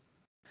mean?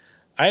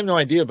 I have no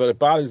idea, but it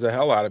bothers the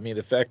hell out of me,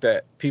 the fact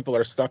that people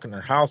are stuck in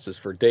their houses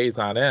for days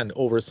on end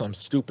over some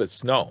stupid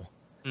snow.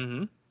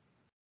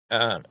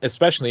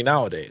 Especially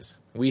nowadays.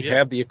 We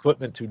have the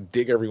equipment to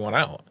dig everyone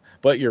out.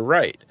 But you're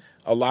right.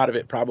 A lot of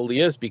it probably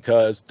is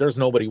because there's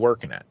nobody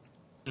working it.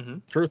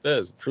 Truth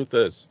is.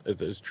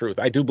 It's truth.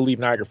 I do believe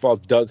Niagara Falls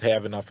does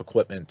have enough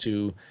equipment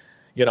to,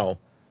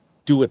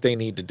 do do what they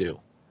need to do.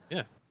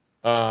 Yeah.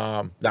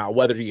 Now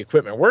whether the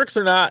equipment works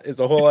or not is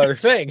a whole other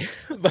thing,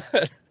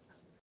 but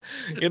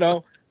you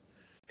know,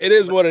 it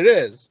is what it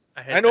is.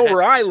 I know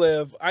where I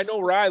live.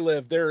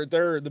 They're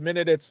the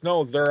minute it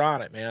snows, they're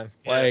on it, man.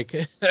 Yeah. Like,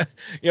 you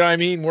know what I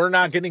mean? We're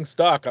not getting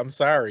stuck. I'm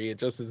sorry. It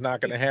just is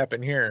not going to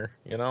happen here,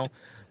 you know?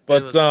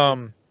 But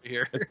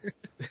here.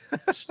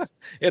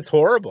 it's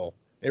horrible.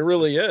 It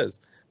really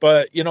is.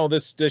 But, you know,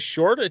 this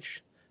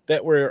shortage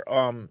that we're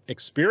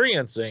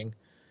experiencing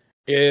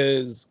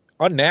is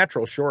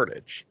unnatural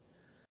shortage.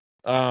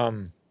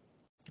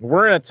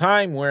 We're in a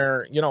time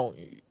where, you know,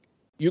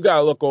 you got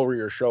to look over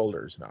your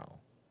shoulders now.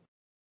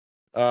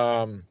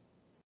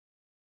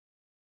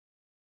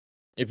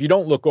 If you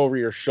don't look over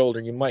your shoulder,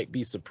 you might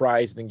be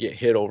surprised and get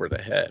hit over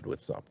the head with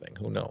something.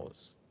 Who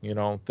knows? You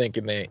know,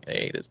 thinking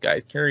hey, this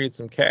guy's carrying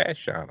some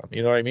cash on him.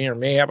 You know what I mean? Or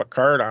may have a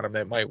card on him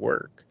that might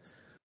work.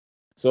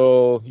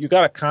 So you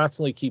got to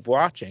constantly keep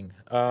watching.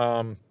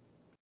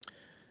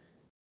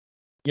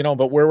 You know,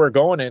 but where we're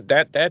going,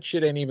 that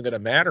shit ain't even going to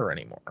matter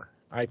anymore.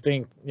 I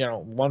think, you know,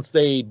 once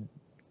they,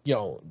 you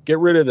know, get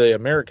rid of the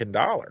American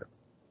dollar.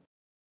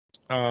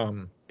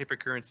 Paper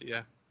currency,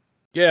 yeah.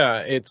 Yeah,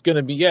 it's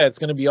gonna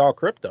be all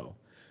crypto.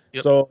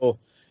 Yep. So,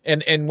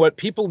 and what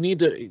people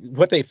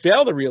what they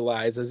fail to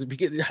realize is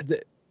because,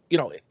 you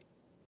know,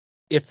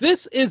 if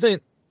this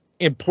isn't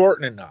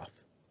important enough,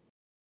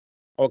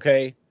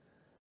 okay,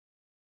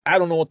 I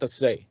don't know what to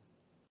say,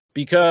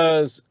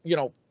 because, you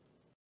know,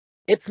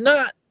 it's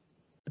not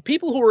the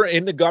people who are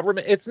in the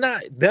government. It's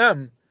not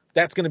them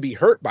that's going to be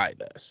hurt by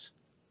this.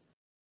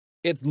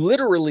 It's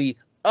literally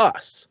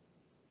us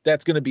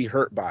that's going to be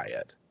hurt by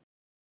it.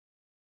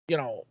 You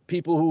know,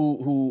 people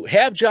who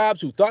have jobs,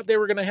 who thought they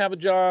were going to have a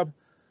job,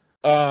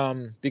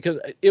 because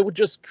it would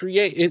just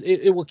create,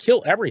 it will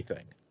kill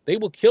everything. They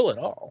will kill it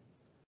all.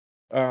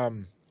 As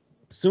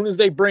soon as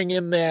they bring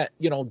in that,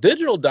 you know,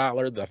 digital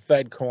dollar, the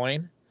Fed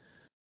coin,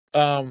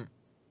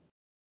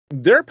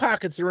 their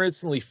pockets are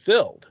instantly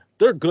filled.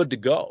 They're good to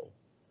go.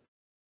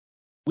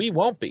 We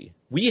won't be.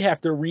 We have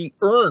to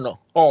re-earn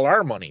all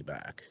our money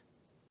back.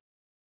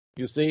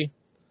 You see?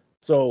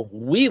 So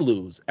we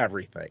lose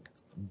everything.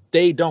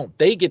 They don't.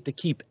 They get to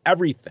keep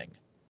everything.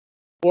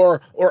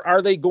 Or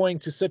are they going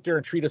to sit there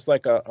and treat us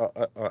like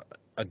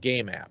a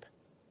game app,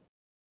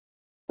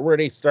 where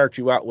they start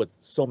you out with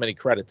so many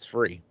credits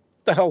free?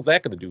 What the hell is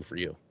that going to do for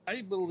you?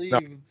 I believe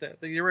that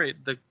you're right.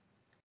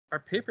 Our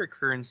paper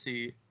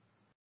currency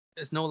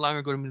is no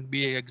longer going to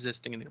be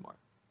existing anymore.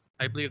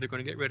 I believe they're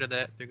going to get rid of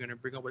that. They're going to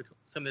bring up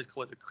something that's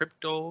called a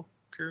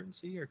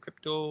cryptocurrency or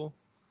crypto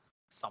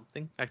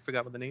something. I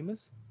forgot what the name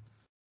is.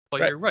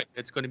 But You're right.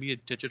 It's going to be a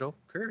digital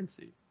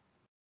currency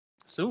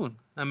soon.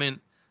 I mean,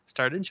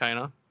 started in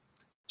China.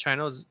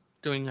 China's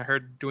doing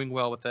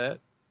well with that.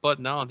 But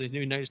now the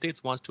United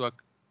States wants to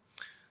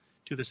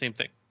do the same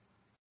thing.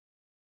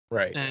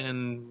 Right.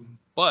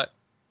 But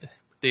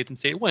they didn't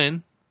say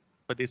when,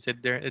 but they said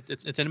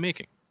it's in the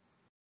making.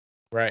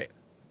 Right.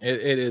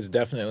 It is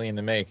definitely in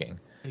the making.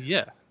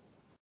 Yeah.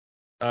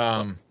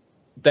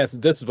 This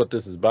is what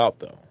this is about,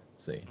 though.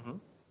 See. Mm-hmm.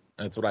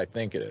 That's what I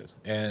think it is.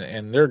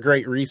 And their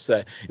great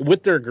reset,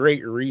 with their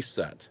great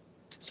reset.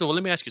 So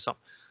let me ask you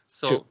something.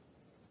 So Sure.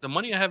 The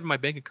money I have in my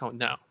bank account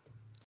now,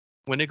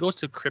 when it goes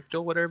to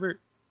crypto, whatever,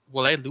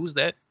 will I lose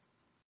that?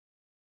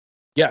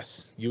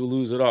 Yes, you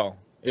lose it all.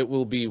 It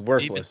will be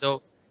worthless.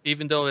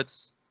 Even though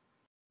it's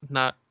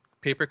not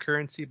paper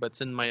currency, but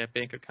it's in my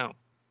bank account.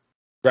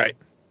 Right.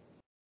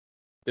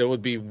 It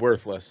would be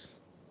worthless.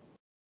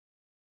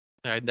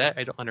 That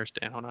I don't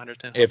understand. I don't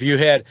understand. If you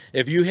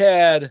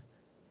had,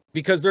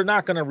 because they're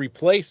not going to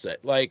replace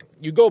it. Like,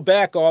 you go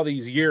back all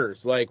these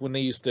years, like when they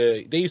used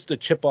to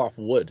chip off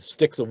wood,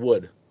 sticks of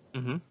wood.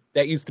 Mm-hmm.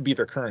 That used to be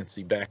their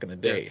currency back in the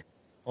day.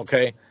 Yeah.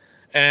 Okay.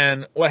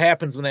 And what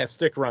happens when that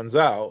stick runs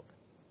out?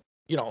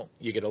 You know,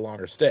 you get a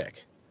longer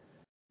stick.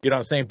 You know what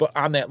I'm saying? But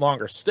on that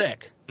longer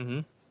stick,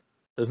 mm-hmm.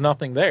 there's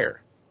nothing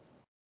there.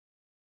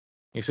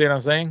 You see what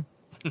I'm saying?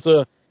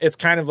 So it's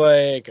kind of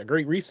like a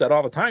great reset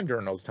all the time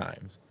during those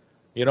times.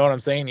 You know what I'm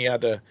saying? You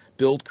had to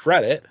build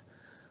credit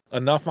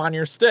enough on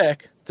your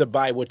stick to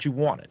buy what you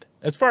wanted.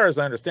 As far as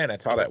I understand,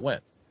 that's how that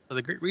went. So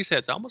the Great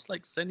Reset's almost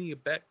like sending you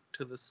back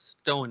to the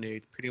Stone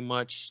Age, pretty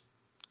much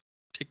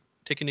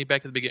taking you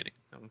back to the beginning.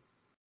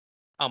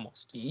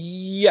 Almost.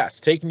 Yes,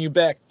 taking you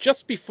back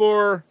just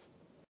before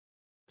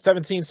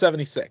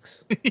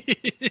 1776.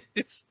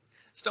 It's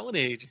Stone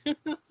Age.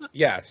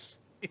 Yes.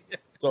 Yeah.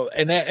 So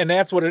and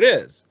that's what it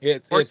is.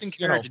 It's horse and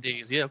carriage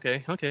days. Yeah.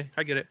 Okay.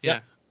 I get it. Yeah.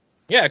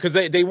 Yeah, because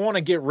they want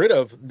to get rid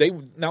of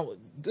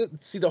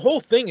see the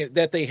whole thing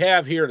that they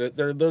have here,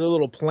 their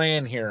little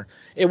plan here,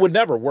 it would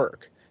never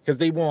work because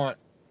they want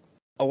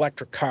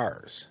electric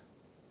cars,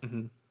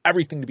 mm-hmm.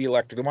 everything to be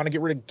electric. They want to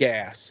get rid of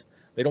gas.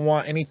 They don't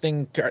want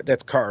anything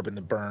that's carbon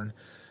to burn.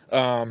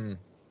 Number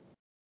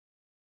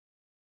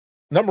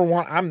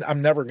one,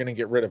 I'm never going to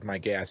get rid of my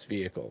gas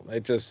vehicle.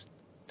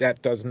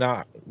 That does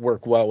not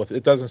work well with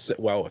it. Doesn't sit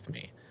well with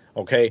me.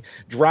 Okay,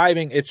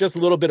 driving, it's just a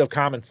little bit of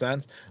common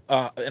sense.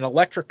 An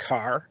electric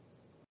car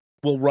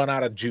will run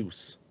out of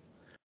juice.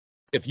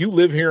 If you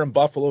live here in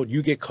Buffalo and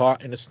you get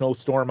caught in a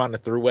snowstorm on the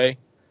thruway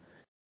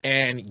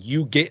and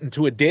you get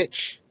into a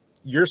ditch,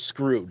 you're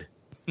screwed.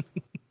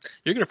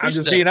 You're gonna I'm freeze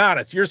just to being death.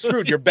 honest. You're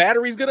screwed. Your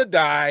battery's going to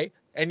die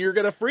and you're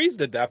going to freeze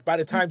to death by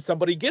the time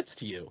somebody gets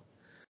to you.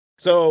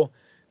 So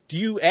do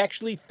you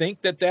actually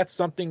think that that's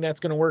something that's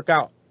going to work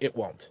out? It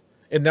won't.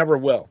 It never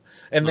will.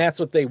 And No. that's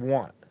what they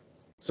want.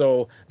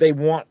 So they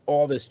want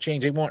all this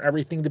change. They want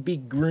everything to be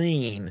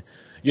green.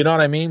 You know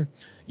what I mean?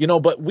 You know,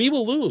 but we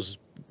will lose,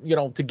 you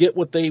know, to get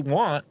what they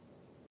want.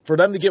 For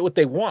them to get what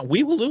they want,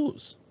 we will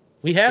lose.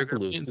 We have to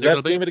lose because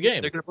that's the name of the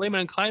game. They're going to blame it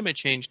on climate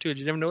change too. Did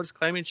you ever notice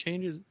climate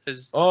change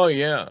is Oh,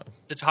 yeah.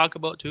 to talk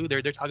about too?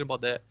 They're talking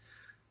about that,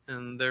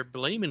 and they're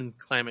blaming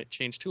climate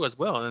change too as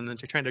well. And then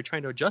they're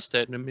trying to adjust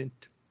it, and I mean,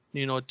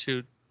 you know,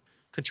 to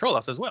control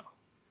us as well.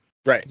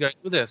 Right. You got to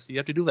do this. You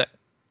have to do that,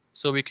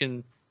 so we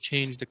can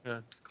change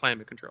the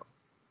climate control.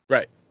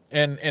 Right.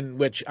 And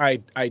which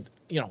I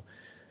you know,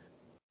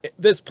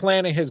 this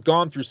planet has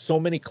gone through so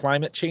many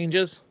climate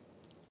changes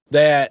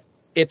that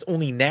it's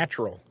only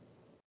natural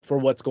for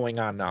what's going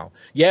on now.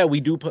 Yeah, we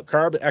do put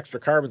extra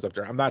carbons up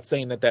there. I'm not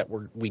saying that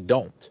we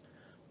don't.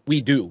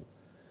 We do.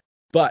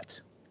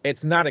 But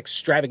it's not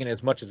extravagant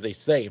as much as they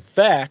say. In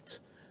fact,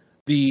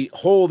 the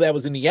hole that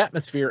was in the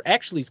atmosphere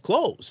actually is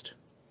closed.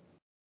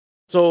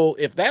 So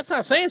if that's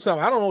not saying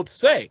something, I don't know what to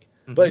say.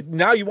 But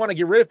now you want to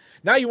get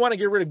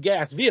rid of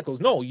gas vehicles.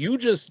 No, you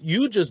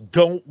just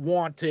don't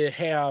want to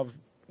have,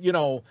 you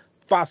know,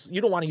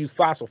 you don't want to use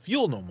fossil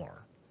fuel no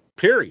more.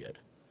 Period.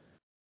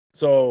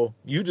 So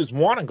you just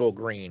want to go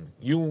green.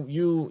 I'm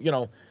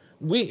going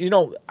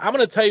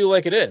to tell you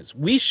like it is.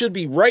 We should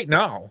be right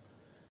now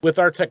with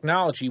our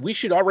technology. We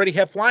should already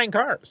have flying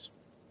cars.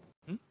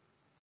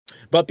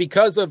 But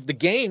because of the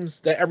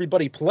games that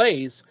everybody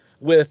plays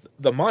with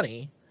the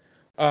money,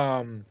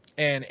 and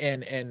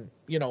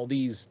you know,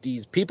 these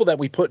people that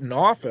we put in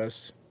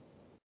office,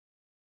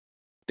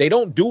 they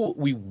don't do what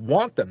we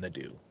want them to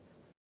do.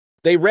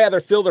 They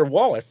rather fill their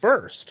wallet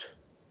first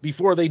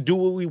before they do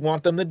what we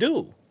want them to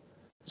do.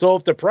 So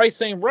if the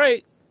price ain't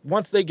right,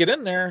 once they get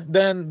in there,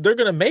 then they're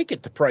going to make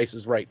it the price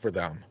is right for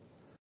them.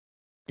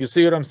 You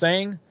see what I'm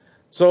saying?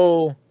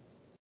 So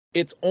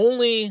it's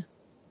only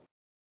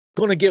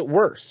going to get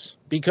worse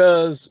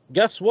because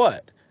guess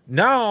what?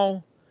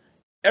 Now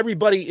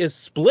everybody is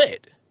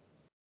split.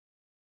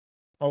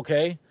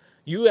 Okay?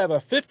 You have a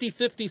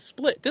 50-50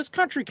 split. This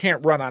country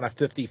can't run on a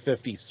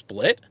 50-50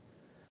 split.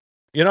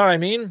 You know what I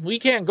mean? We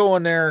can't go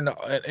in there and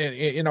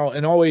you know,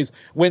 and always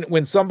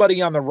when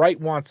somebody on the right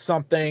wants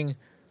something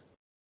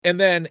and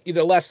then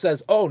the left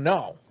says, "Oh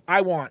no,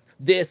 I want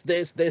this,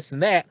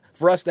 and that,"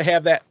 for us to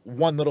have that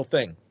one little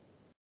thing.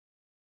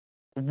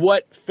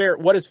 What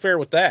is fair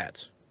with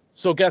that?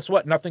 So guess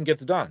what? Nothing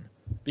gets done.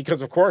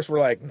 Because of course we're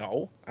like,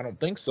 "No, I don't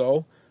think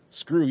so.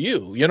 Screw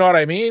you." You know what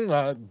I mean?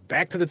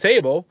 Back to the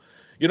table.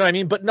 You know what I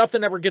mean? But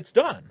nothing ever gets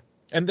done.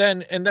 And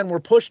then we're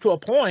pushed to a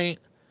point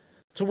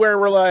to where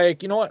we're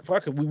like, you know what?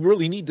 Fuck it. We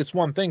really need this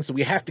one thing, so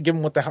we have to give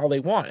them what the hell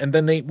they want. And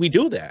then we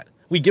do that.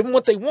 We give them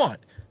what they want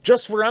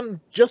just for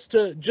them, just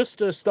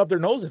to stub their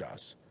nose at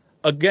us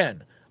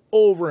again,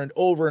 over and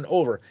over and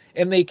over.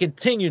 And they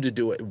continue to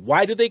do it.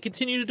 Why do they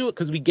continue to do it?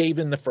 Because we gave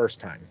in the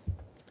first time.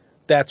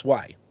 That's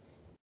why.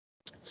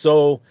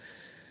 So,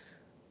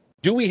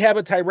 do we have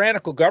a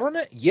tyrannical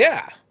government?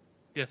 Yeah.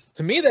 Yes.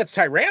 To me, that's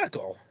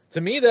tyrannical. To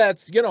me,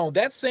 that's, you know,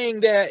 that's saying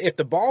that if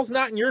the ball's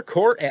not in your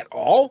court at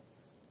all,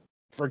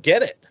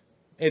 forget it.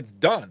 It's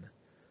done.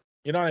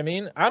 You know what I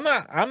mean? I'm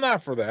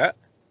not for that.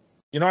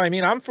 You know what I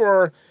mean? I'm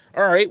for,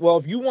 all right, well,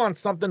 if you want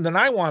something, then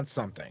I want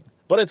something.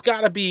 But it's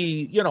got to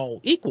be, you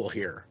know, equal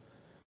here.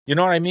 You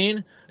know what I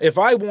mean? If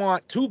I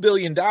want $2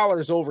 billion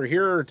over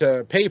here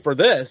to pay for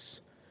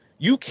this,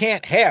 you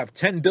can't have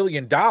 $10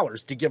 billion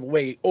to give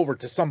away over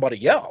to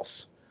somebody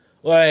else.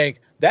 Like,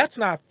 that's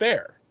not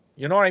fair.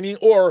 You know what I mean?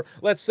 Or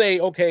let's say,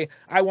 okay,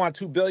 I want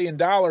 $2 billion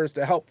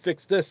to help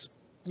fix this,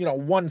 you know,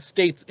 one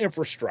state's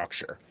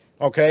infrastructure.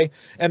 Okay.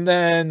 And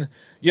then,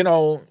 you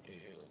know,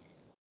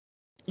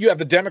 you have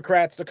the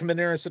Democrats to come in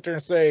there and sit there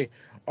and say,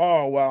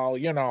 oh, well,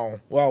 you know,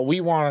 well, we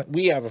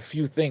have a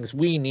few things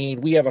we need.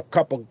 We have a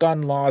couple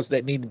gun laws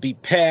that need to be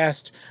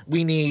passed.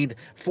 We need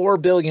 $4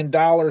 billion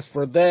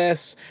for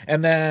this.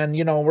 And then,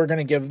 you know, we're going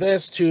to give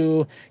this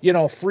to, you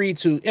know, free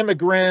to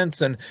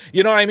immigrants. And,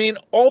 you know what I mean?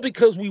 All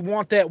because we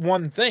want that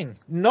one thing.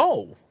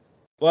 No.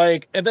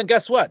 Like, and then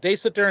guess what? They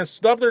sit there and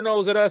stub their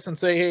nose at us and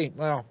say, hey,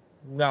 well,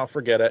 no,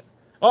 forget it.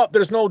 Oh,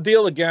 there's no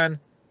deal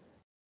again.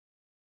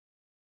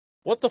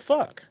 What the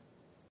fuck?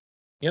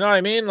 You know what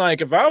I mean?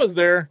 Like, if I was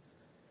there,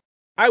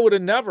 I would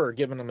have never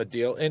given them a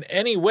deal in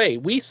any way.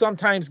 We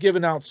sometimes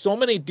given out so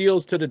many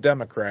deals to the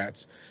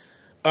Democrats.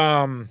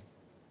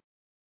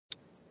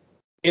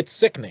 It's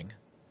sickening.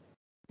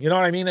 You know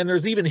what I mean? And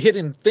there's even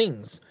hidden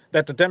things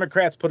that the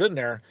Democrats put in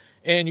there.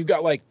 And you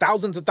got like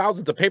thousands and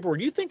thousands of paperwork.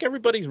 Do you think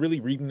everybody's really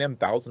reading them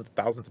thousands and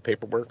thousands of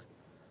paperwork?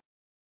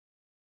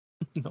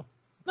 No.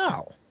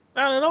 No,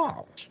 not at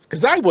all.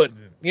 Because I wouldn't.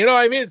 You know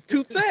what I mean? It's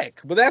too thick.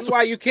 But that's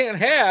why you can't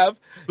have,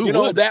 Who you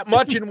know, would? that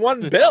much in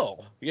one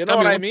bill. You know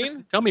what I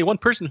mean? Tell me one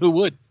person who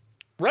would.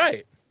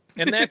 Right.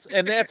 And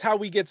that's how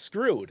we get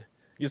screwed.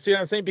 You see what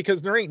I'm saying?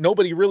 Because there ain't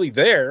nobody really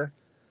there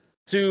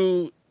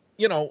to,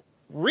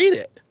 read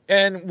it.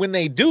 And when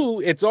they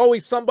do, it's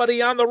always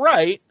somebody on the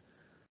right.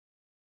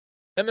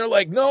 And they're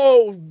like,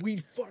 no, we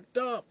fucked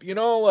up.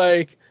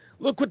 Like,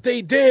 look what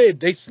they did.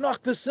 They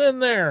snuck this in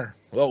there.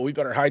 Well, we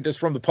better hide this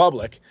from the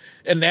public.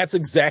 And that's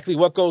exactly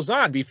what goes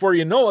on. Before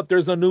you know it,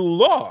 there's a new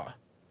law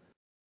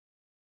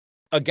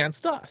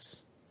against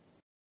us.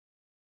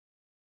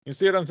 You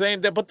see what I'm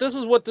saying? But this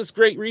is what this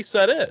great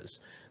reset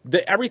is.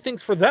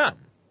 Everything's for them.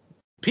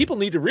 People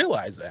need to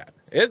realize that.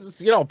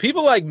 It's,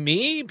 people like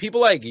me, people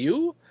like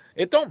you,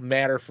 it don't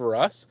matter for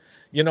us.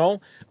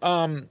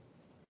 I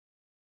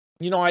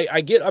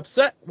get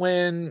upset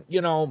when,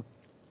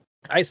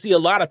 I see a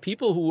lot of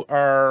people who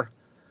are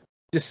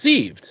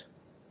deceived.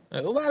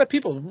 A lot of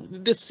people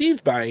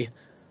deceived by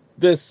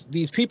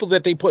these people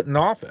that they put in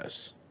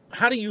office.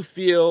 How do you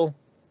feel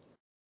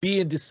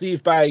being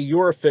deceived by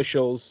your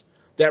officials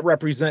that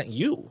represent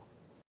you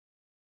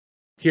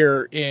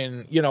here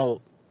in,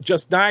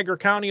 just Niagara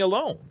County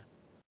alone?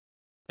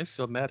 I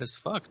feel mad as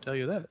fuck, tell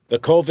you that. The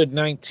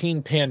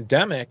COVID-19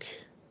 pandemic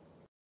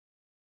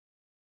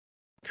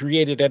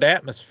created an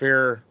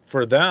atmosphere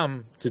for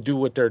them to do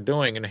what they're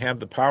doing and have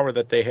the power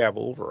that they have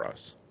over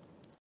us.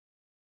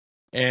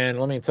 And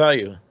let me tell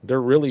you,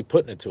 they're really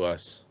putting it to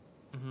us.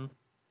 Mm-hmm.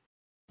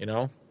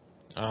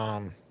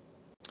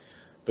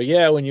 But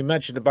yeah, when you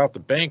mentioned about the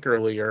bank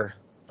earlier,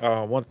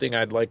 one thing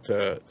I'd like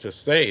to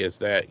just say is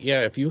that,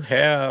 yeah, if you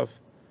have,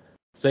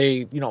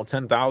 say,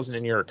 10,000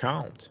 in your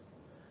account,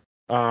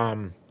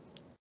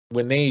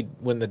 when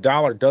the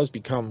dollar does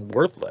become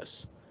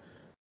worthless,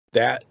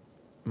 that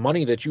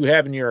money that you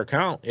have in your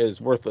account is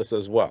worthless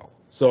as well.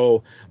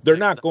 So they're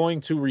not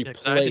going to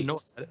replace. I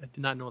did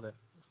not know that.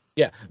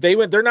 Yeah,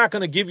 they're not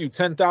going to give you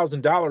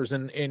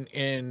 $10,000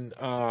 in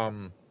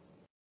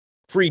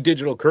free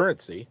digital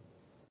currency.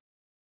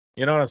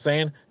 You know what I'm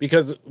saying?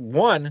 Because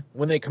one,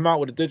 when they come out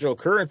with a digital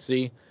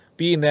currency,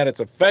 being that it's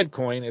a Fed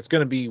coin, it's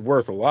going to be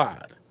worth a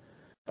lot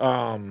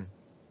from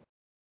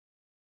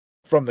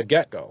the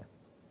get-go.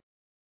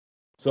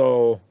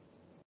 So,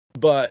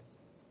 but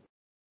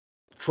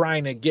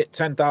trying to get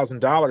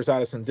 $10,000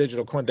 out of some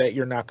digital coin, that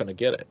you're not going to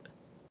get it.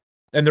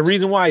 And the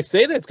reason why I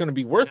say that it's going to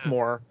be worth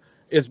more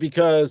is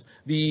because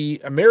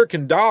the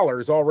American dollar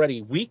is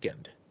already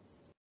weakened.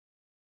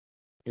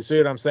 You see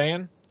what I'm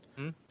saying?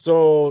 Mm-hmm.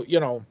 So,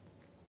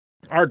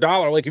 our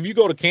dollar, like if you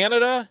go to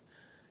Canada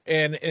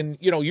and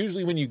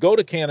usually when you go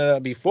to Canada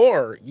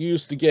before, you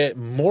used to get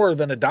more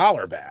than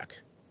 $1 back.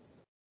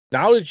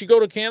 Now that you go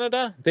to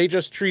Canada, they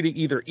just treat it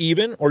either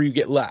even or you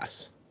get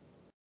less.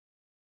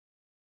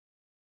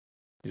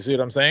 You see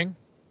what I'm saying?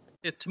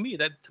 To me,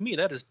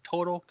 that is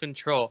total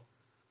control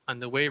on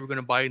the way we're going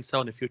to buy and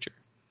sell in the future.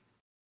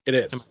 It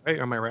is. Am I right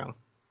or am I wrong?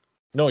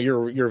 No,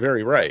 you're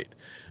very right.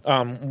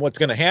 What's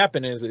going to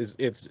happen is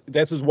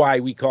this is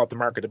why we call it the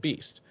mark of the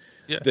beast.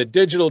 Yeah. The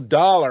digital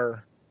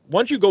dollar,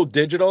 once you go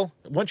digital,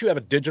 once you have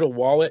a digital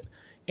wallet,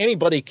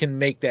 anybody can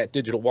make that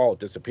digital wallet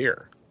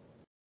disappear.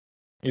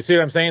 You see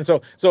what I'm saying?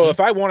 So if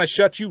I want to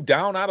shut you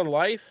down out of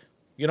life,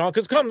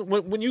 because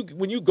when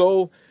you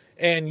go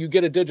and you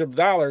get a digital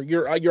dollar,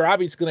 you're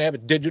obviously going to have a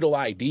digital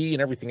ID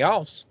and everything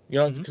else,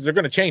 because they're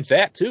going to change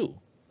that too.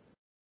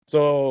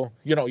 So,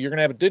 you're going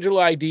to have a digital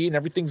ID and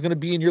everything's going to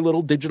be in your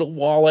little digital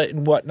wallet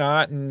and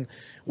whatnot, and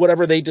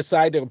whatever they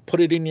decide to put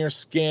it in your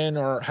skin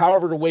or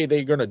however the way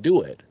they're going to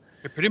do it.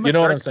 They're pretty much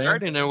what I'm saying?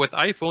 starting there with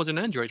iPhones and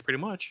Androids, pretty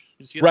much.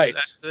 You see right.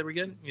 That we're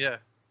getting? Yeah.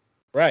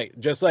 Right.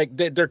 Just like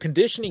they're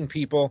conditioning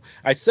people.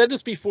 I said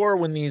this before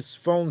when these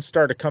phones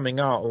started coming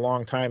out a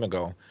long time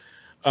ago,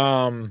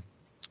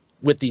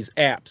 with these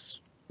apps,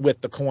 with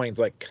the coins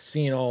like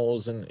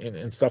casinos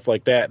and stuff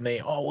like that. And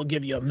we'll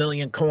give you 1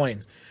 million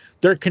coins.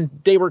 I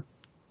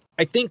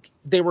think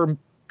they were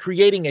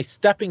creating a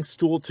stepping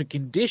stool to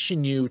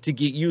condition you to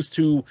get used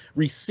to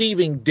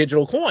receiving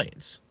digital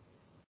coins.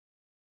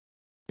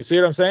 You see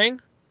what I'm saying?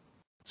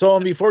 So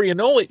before you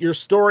know it, you're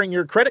storing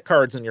your credit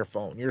cards in your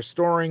phone. You're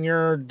storing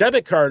your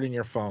debit card in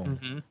your phone.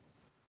 Mm-hmm.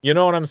 You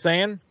know what I'm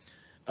saying?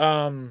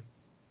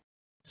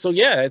 So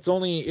yeah,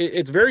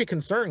 it's very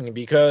concerning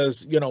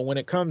because, when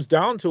it comes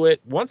down to it,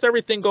 once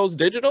everything goes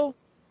digital,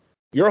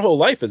 your whole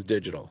life is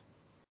digital.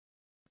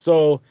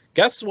 So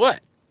guess what?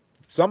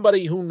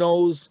 Somebody who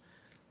knows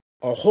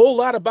a whole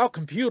lot about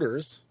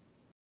computers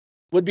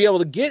would be able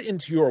to get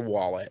into your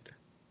wallet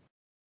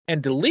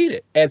and delete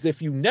it as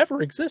if you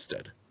never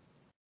existed.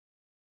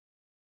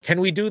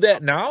 Can we do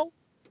that now?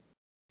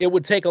 It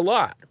would take a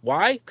lot.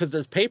 Why? Because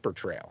there's paper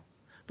trail.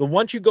 But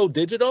once you go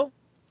digital,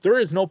 there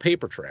is no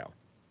paper trail.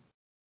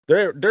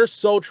 They're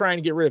so trying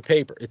to get rid of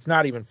paper. It's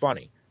not even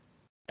funny.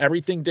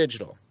 Everything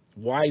digital.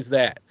 Why is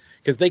that?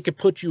 Because they could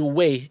put you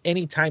away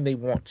anytime they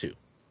want to.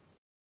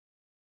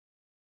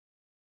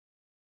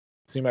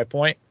 See my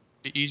point?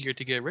 It'd be easier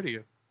to get rid of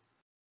you.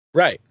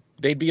 Right.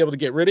 They'd be able to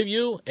get rid of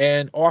you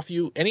and off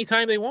you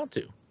anytime they want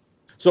to.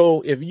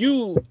 So if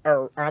you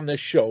are on this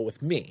show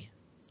with me,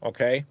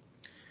 okay,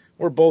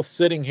 we're both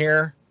sitting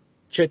here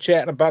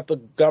chit-chatting about the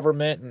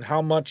government and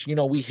how much,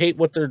 we hate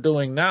what they're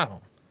doing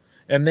now.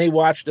 And they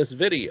watch this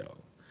video.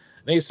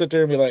 They sit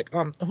there and be like,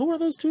 who are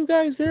those two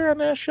guys there on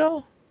that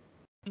show?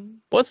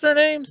 What's their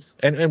names?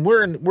 And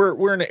we're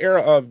in the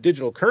era of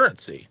digital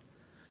currency.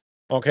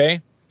 Okay?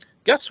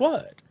 Guess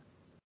what?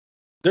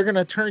 They're going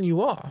to turn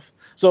you off.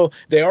 So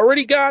they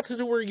already got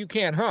to where you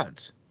can't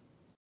hunt.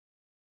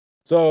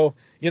 So,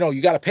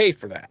 you got to pay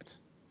for that.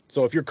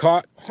 So if you're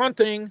caught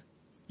hunting,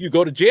 you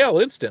go to jail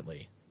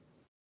instantly.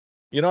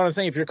 You know what I'm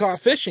saying? If you're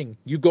caught fishing,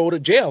 you go to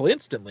jail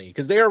instantly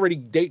because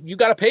you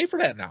got to pay for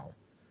that now.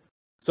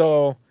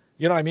 So,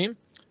 you know what I mean?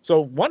 So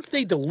once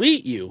they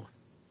delete you,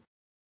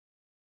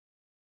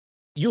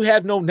 you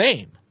have no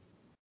name.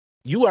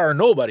 You are a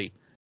nobody.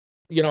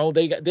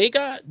 They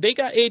got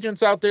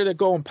agents out there that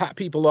go and pop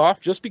people off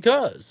just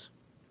because.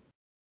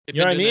 You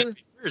know what I mean?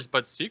 Years,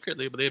 but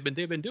secretly, they've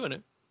been doing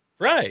it.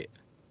 Right.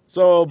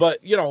 So, but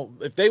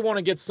if they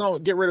want to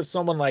get rid of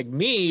someone like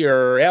me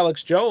or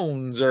Alex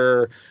Jones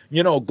or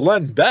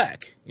Glenn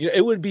Beck,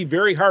 it would be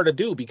very hard to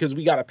do because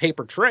we got a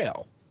paper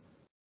trail.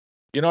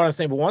 You know what I'm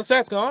saying? But once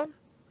that's gone,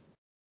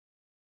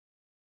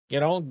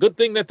 good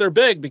thing that they're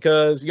big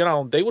because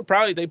they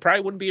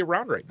probably wouldn't be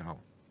around right now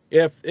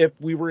if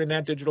we were in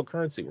that digital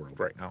currency world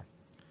right now.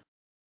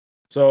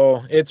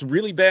 So it's a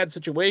really bad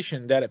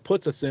situation that it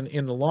puts us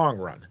in the long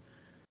run.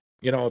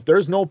 If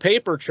there's no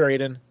paper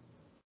trading,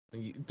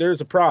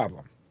 there's a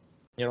problem.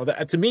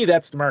 To me,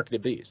 that's the mark of the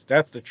beast.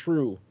 That's the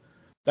true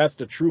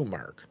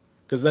mark,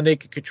 because then they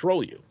can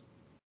control you.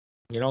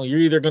 You're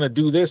either going to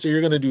do this or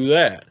you're going to do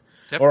that.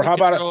 Definitely or how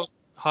about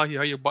how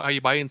you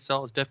buy and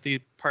sell is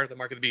definitely part of the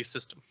mark of the beast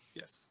system.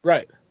 Yes.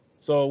 Right.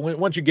 So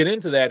once you get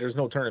into that, there's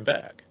no turning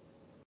back.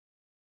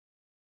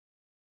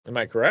 Am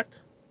I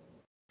correct?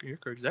 You're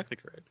exactly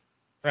correct.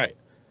 Right.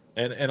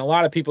 And a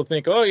lot of people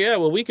think, oh, yeah,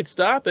 well, we could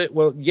stop it.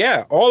 Well,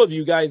 yeah, all of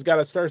you guys got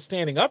to start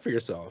standing up for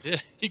yourself. Yeah,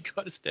 you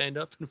got to stand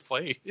up and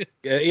fight.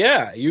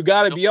 Yeah, you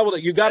got to be able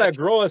to, you got to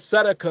grow a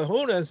set of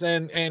kahunas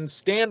and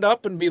stand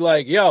up and be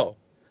like, yo,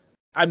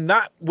 I'm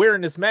not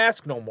wearing this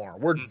mask no more.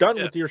 We're done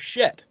with your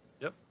shit.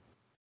 Yep.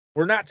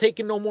 We're not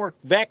taking no more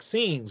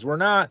vaccines. We're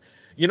not,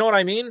 you know what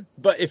I mean?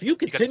 But if you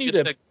continue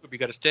you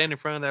got to stand in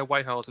front of that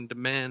White House and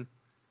demand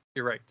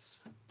your rights.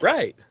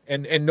 Right.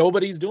 And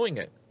nobody's doing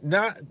it.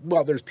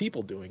 There's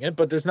people doing it,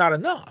 but there's not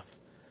enough.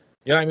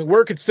 You know what I mean?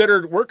 We're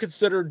considered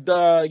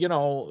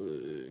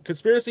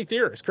conspiracy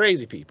theorists,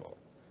 crazy people.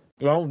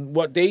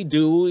 What they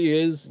do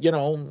is,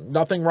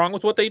 nothing wrong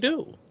with what they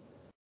do.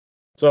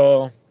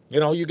 So,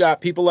 you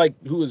got people like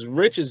who is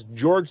rich as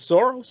George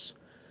Soros,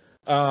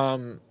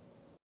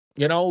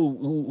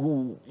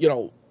 who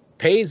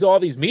pays all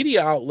these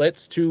media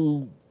outlets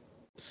to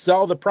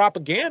sell the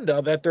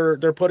propaganda that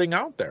they're putting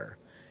out there.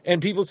 And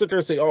people sit there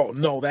and say, oh,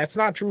 no, that's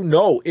not true.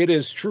 No, it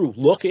is true.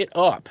 Look it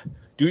up.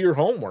 Do your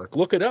homework.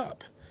 Look it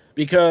up.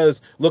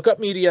 Because look up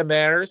Media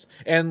Matters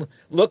and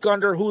look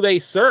under who they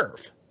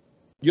serve.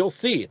 You'll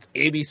see it's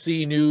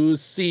ABC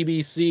News,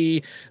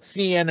 CBC,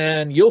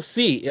 CNN. You'll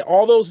see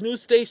all those news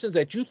stations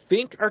that you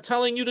think are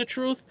telling you the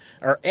truth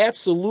are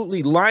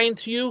absolutely lying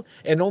to you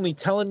and only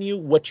telling you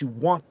what you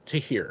want to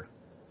hear.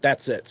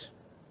 That's it.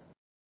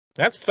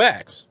 That's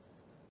facts.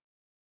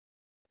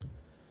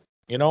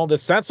 The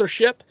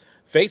censorship.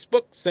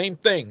 Facebook, same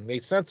thing. They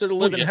censor the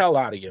living hell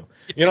out of you.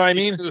 You know what I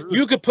mean?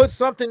 You could put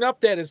something up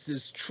that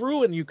is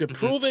true and you could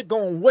prove it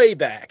going way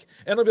back.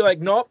 And they'll be like,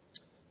 nope,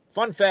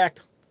 fun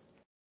fact,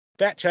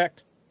 fact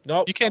checked.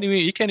 Nope. You can't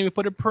even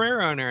put a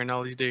prayer on there in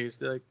all these days.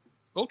 They're like,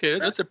 okay,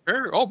 that's a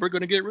prayer. Oh, we're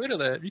going to get rid of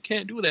that. You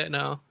can't do that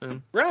now.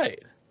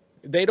 Right.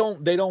 They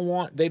don't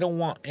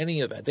want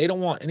any of that. They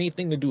don't want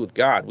anything to do with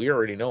God. We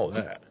already know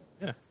that.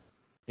 Yeah.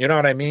 You know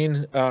what I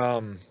mean?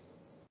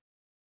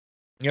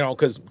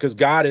 Because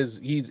God is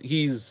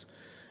he's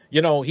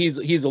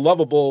a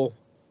lovable,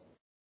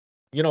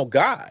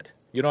 God.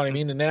 You know what I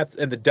mean? And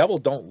the devil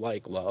don't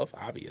like love,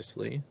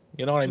 obviously.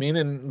 You know what I mean?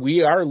 And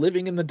we are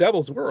living in the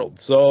devil's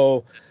world.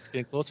 So it's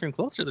getting closer and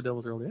closer to the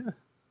devil's world, yeah.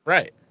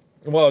 Right.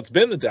 Well, it's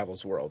been the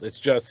devil's world. It's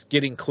just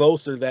getting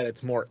closer that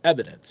it's more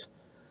evident.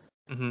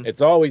 Mm-hmm.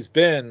 It's always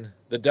been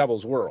the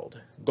devil's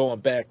world, going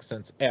back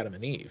since Adam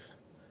and Eve.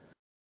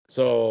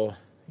 So,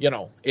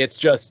 it's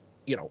just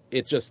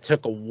it just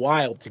took a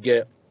while to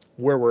get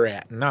where we're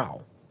at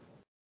now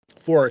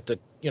for it to,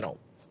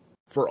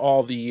 for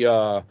all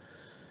the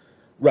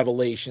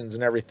revelations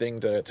and everything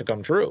to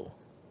come true.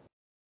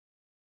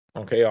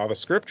 Okay, all the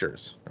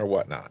scriptures or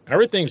whatnot.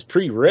 Everything's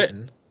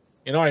pre-written,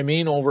 you know what I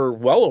mean,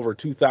 well over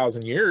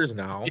 2,000 years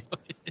now.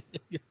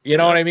 You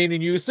know what I mean?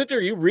 And you sit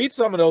there, you read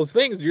some of those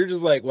things, you're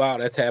just like, wow,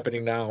 that's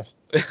happening now.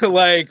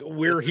 Like,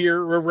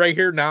 we're right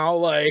here now.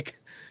 Like,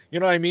 you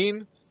know what I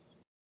mean?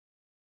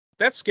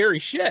 That's scary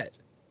shit.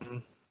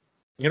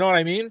 You know what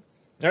I mean?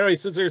 Everybody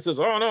sits there and says,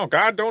 oh, no,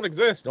 God don't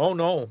exist. Oh,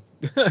 no.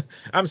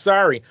 I'm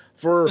sorry.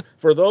 For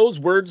those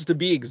words to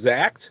be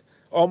exact,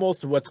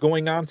 almost what's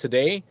going on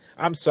today,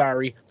 I'm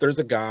sorry. There's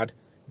a God.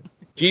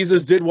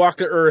 Jesus did walk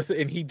the earth,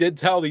 and he did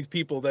tell these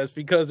people this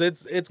because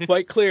it's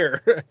quite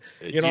clear.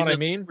 You know what I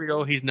mean?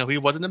 Real. He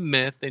wasn't a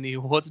myth, and he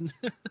wasn't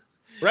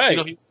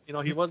Right.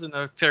 He wasn't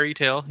a fairy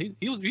tale.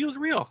 He was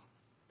real.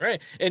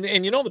 Right. And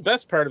the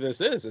best part of this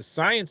is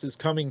science is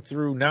coming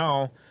through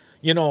now,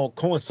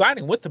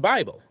 coinciding with the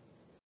Bible.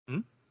 Hmm?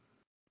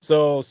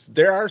 So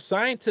there are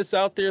scientists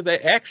out there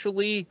that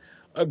actually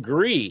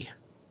agree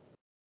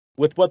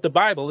with what the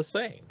Bible is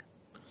saying.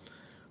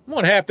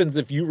 What happens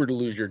if you were to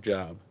lose your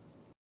job?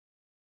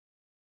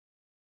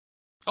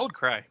 I would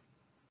cry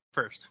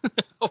first.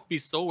 I'll be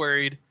so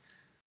worried.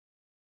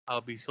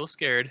 I'll be so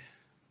scared.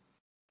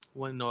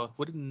 Wouldn't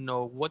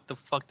know what the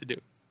fuck to do.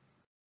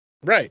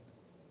 Right.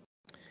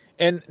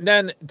 And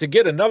then to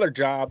get another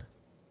job,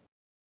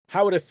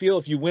 how would it feel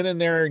if you went in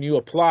there and you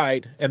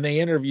applied and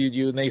they interviewed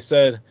you and they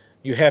said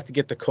you have to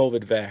get the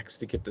COVID vax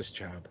to get this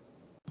job?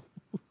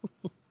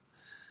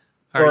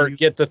 Or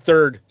get the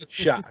third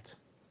shot.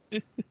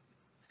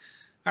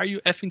 Are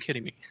you effing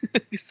kidding me?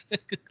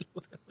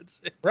 What I would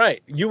say.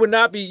 Right.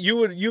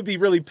 You'd be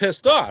really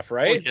pissed off,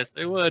 right? Oh, yes,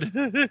 I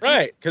would.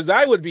 Right. Because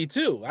I would be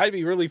too. I'd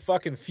be really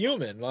fucking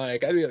fuming.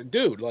 Like, I'd be like,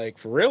 dude, like,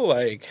 for real?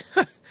 Like,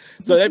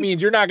 so that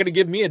means you're not going to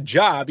give me a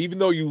job, even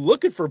though you're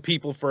looking for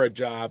people for a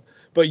job,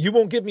 but you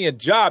won't give me a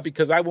job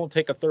because I won't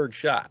take a third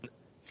shot.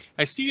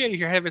 I see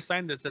you have a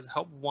sign that says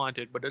help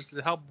wanted, but this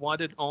is help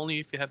wanted only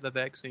if you have the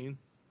vaccine.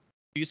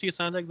 Do you see a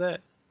sign like that?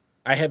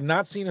 I have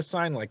not seen a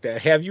sign like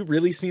that. Have you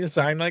really seen a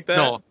sign like that?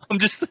 No, I'm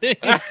just saying.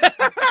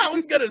 I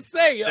was going to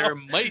say. There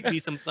might be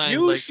some signs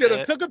you like should that.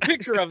 have took a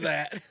picture of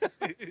that.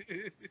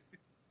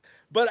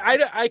 But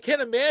I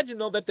can't imagine,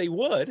 though, that they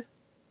would.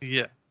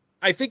 Yeah.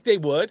 I think they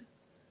would.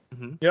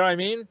 Mm-hmm. You know what I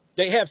mean?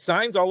 They have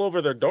signs all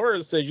over their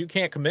doors that says you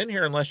can't come in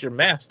here unless you're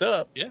masked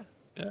up. Yeah,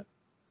 yeah.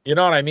 You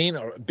know what I mean?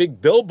 Or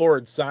big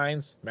billboard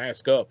signs,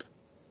 mask up.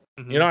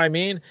 Mm-hmm. You know what I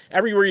mean?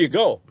 Everywhere you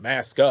go,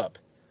 mask up.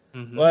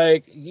 Mm-hmm.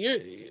 Like,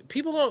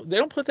 people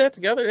don't put that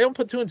together. They don't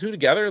put two and two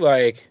together.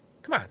 Like,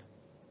 come on.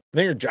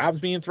 Then your job's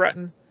being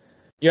threatened.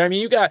 You know what I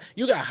mean?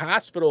 You got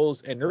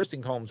hospitals and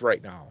nursing homes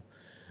right now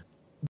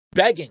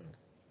begging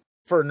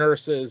for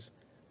nurses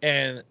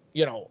and,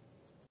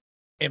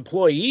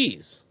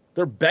 employees.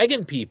 They're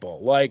begging people.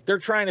 Like, they're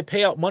trying to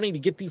pay out money to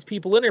get these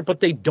people in there, but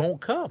they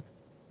don't come.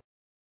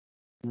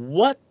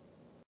 What?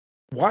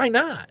 Why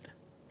not?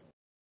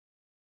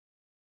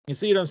 You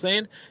see what I'm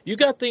saying? You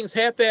got things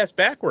half-assed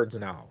backwards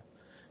now.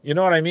 You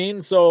know what I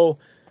mean? So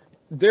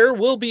there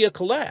will be a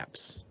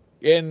collapse.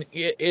 And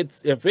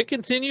if it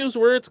continues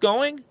where it's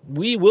going,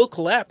 we will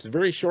collapse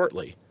very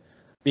shortly.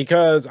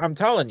 Because I'm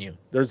telling you,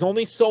 there's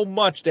only so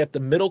much that the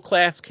middle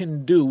class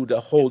can do to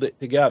hold it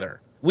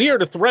together. We are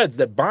the threads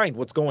that bind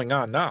what's going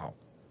on now.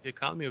 The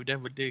economy would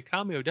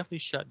definitely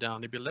shut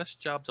down. There'd be less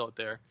jobs out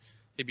there.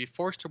 You'd be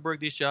forced to work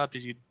these jobs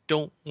that you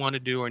don't want to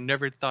do or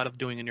never thought of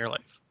doing in your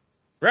life.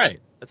 Right.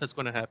 That's what's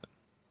going to happen.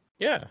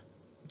 Yeah.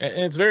 And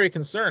it's very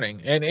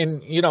concerning.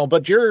 And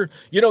but you're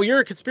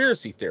a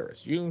conspiracy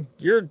theorist.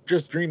 You're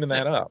just dreaming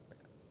that up.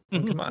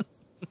 Come on.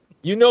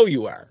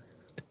 You are.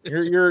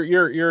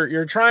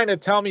 You're trying to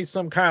tell me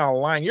some kind of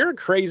line. You're a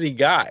crazy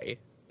guy.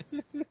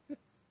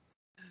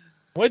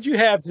 What'd you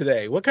have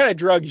today? What kind of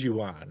drugs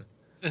you on?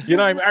 You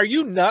know what I mean? Are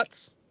you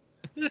nuts?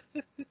 You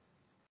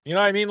know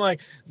what I mean? Like,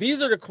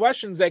 these are the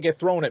questions that get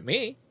thrown at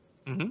me.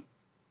 Mm-hmm.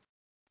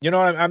 You know,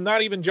 I'm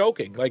not even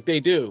joking. Like, they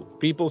do.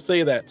 People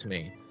say that to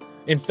me.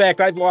 In fact,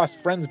 I've lost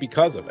friends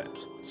because of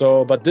it.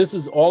 So, but this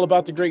is all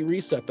about the Great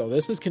Reset, though.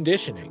 This is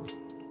conditioning.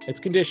 It's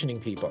conditioning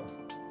people.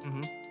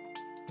 Mm-hmm.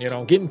 You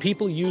know, getting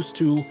people used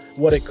to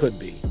what it could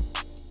be.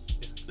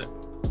 Yeah,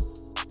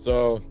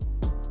 so,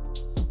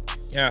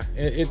 yeah,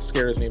 it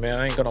scares me, man.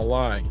 I ain't gonna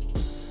lie.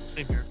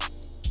 same here.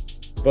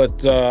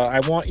 But I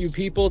want you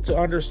people to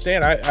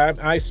understand.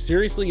 I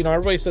seriously,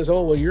 everybody says,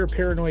 "Oh, well, you're a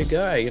paranoid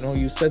guy."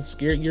 You said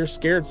you're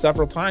scared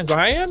several times.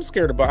 I am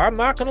scared about. I'm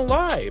not gonna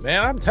lie,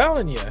 man. I'm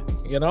telling you.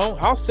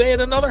 I'll say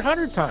it another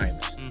 100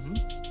 times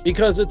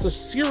because it's a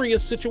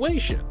serious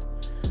situation.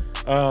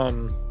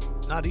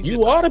 Not easy.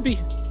 You ought to be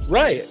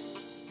right.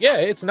 Yeah,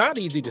 it's not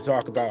easy to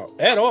talk about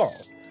at all.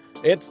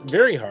 It's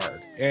very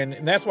hard, and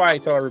that's why I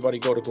tell everybody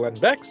go to Glenn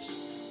Beck's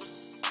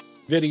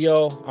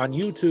video on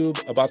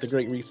YouTube about the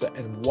Great Reset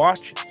and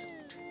watch it,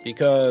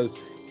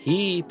 because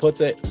he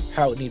puts it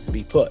how it needs to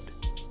be put.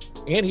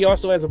 And he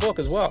also has a book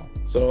as well,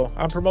 so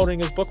I'm promoting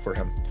his book for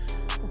him.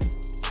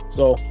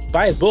 So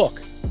buy his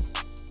book,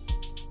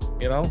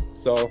 get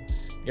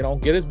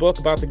his book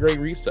about the Great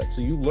Reset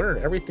so you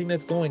learn everything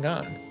that's going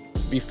on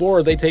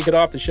before they take it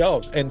off the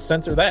shelves and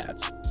censor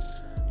that.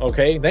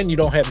 Okay, then you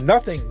don't have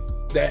nothing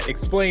that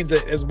explains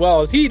it as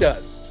well as he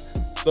does.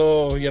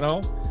 So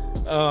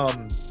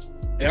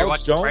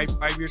Alex Jones.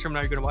 5 years from now,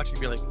 you're gonna watch it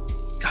and be like,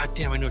 "God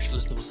damn, I know I should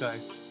listen to those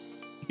guys."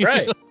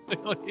 Right,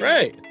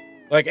 right.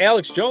 Like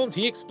Alex Jones,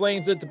 he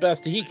explains it the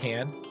best he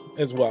can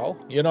as well.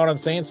 You know what I'm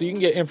saying? So you can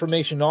get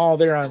information all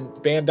there on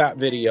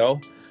Band.video.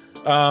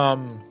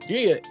 You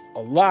get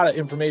a lot of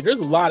information.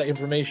 There's a lot of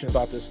information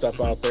about this stuff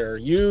out there.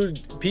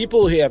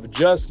 People have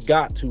just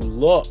got to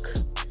look.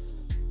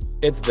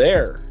 It's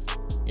there.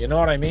 You know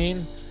what I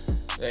mean?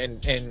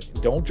 And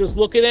don't just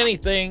look at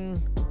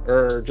anything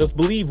or just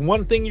believe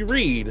one thing you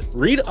read.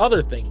 Read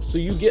other things so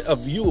you get a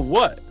view of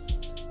what?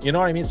 You know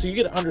what I mean? So you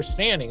get an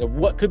understanding of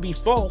what could be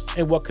false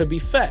and what could be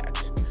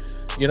fact.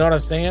 You know what I'm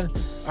saying?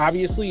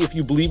 Obviously, if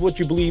you believe what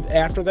you believe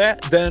after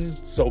that, then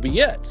so be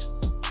it.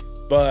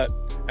 But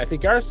I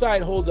think our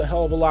side holds a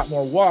hell of a lot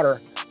more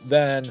water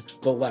than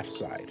the left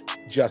side.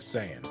 Just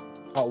saying.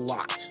 A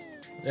lot.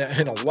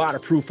 And a lot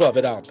of proof of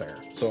it out there.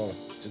 So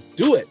just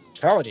do it. I'm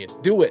telling you,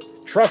 do it.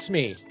 Trust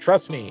me.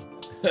 Trust me.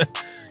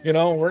 You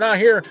know, we're not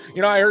here.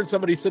 You know, I heard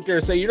somebody sit there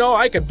and say, you know,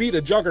 I can beat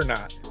a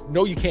juggernaut.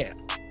 No, you can't.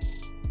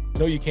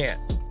 No, you can't.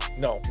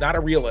 No, not a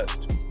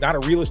realist. Not a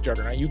realist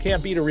juggernaut. You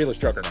can't beat a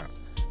realist juggernaut.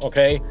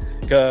 Okay?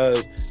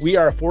 Because we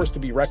are a force to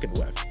be reckoned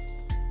with.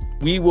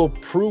 We will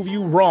prove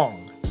you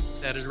wrong.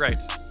 That is right.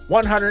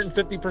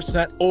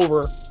 150%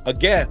 over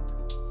again.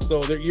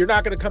 So you're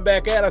not going to come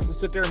back at us and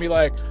sit there and be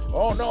like,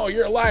 oh, no,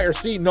 you're a liar.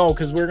 See, no,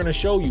 because we're going to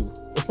show you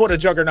what a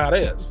juggernaut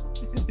is.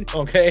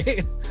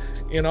 Okay?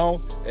 You know,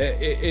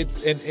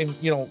 it's, and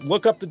you know,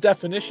 look up the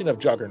definition of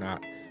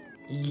juggernaut.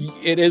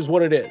 It is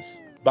what it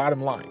is.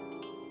 Bottom line.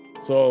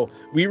 So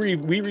we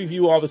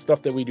review all the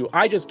stuff that we do.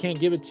 I just can't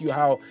give it to you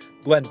how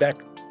Glenn Beck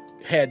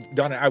had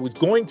done it. I was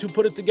going to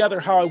put it together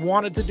how I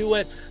wanted to do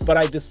it, but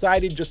I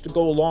decided just to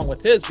go along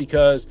with his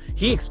because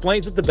he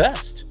explains it the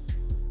best.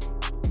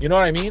 You know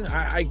what I mean?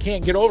 I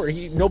can't get over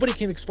it. Nobody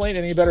can explain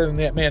it any better than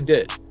that man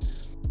did.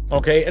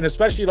 Okay, and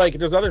especially like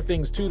there's other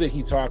things too that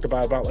he talked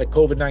about like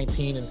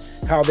COVID-19 and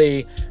how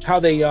they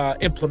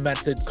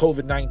implemented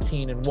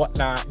COVID-19 and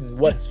whatnot and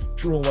what's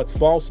true and what's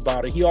false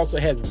about it. He also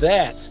has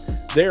that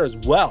there as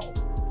well.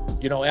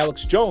 You know,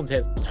 Alex Jones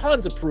has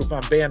tons of proof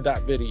on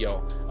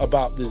Band.video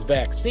about these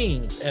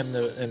vaccines and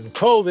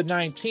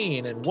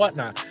COVID-19 and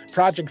whatnot.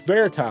 Project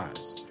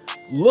Veritas.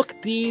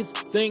 Look these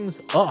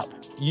things up.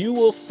 You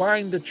will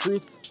find the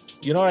truth.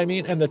 You know what I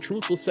mean? And the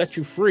truth will set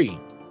you free.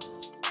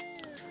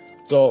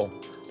 So,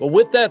 but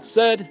with that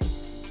said,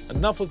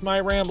 enough with my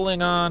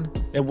rambling on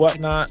and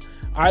whatnot.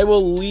 I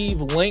will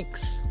leave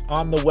links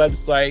on the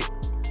website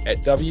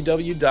at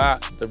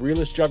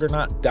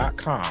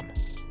www.therealistjuggernaut.com.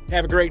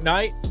 Have a great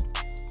night.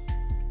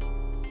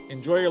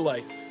 Enjoy your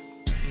life.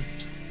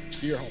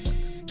 Do your homework.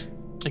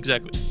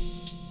 Exactly.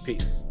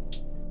 Peace.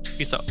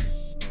 Peace out.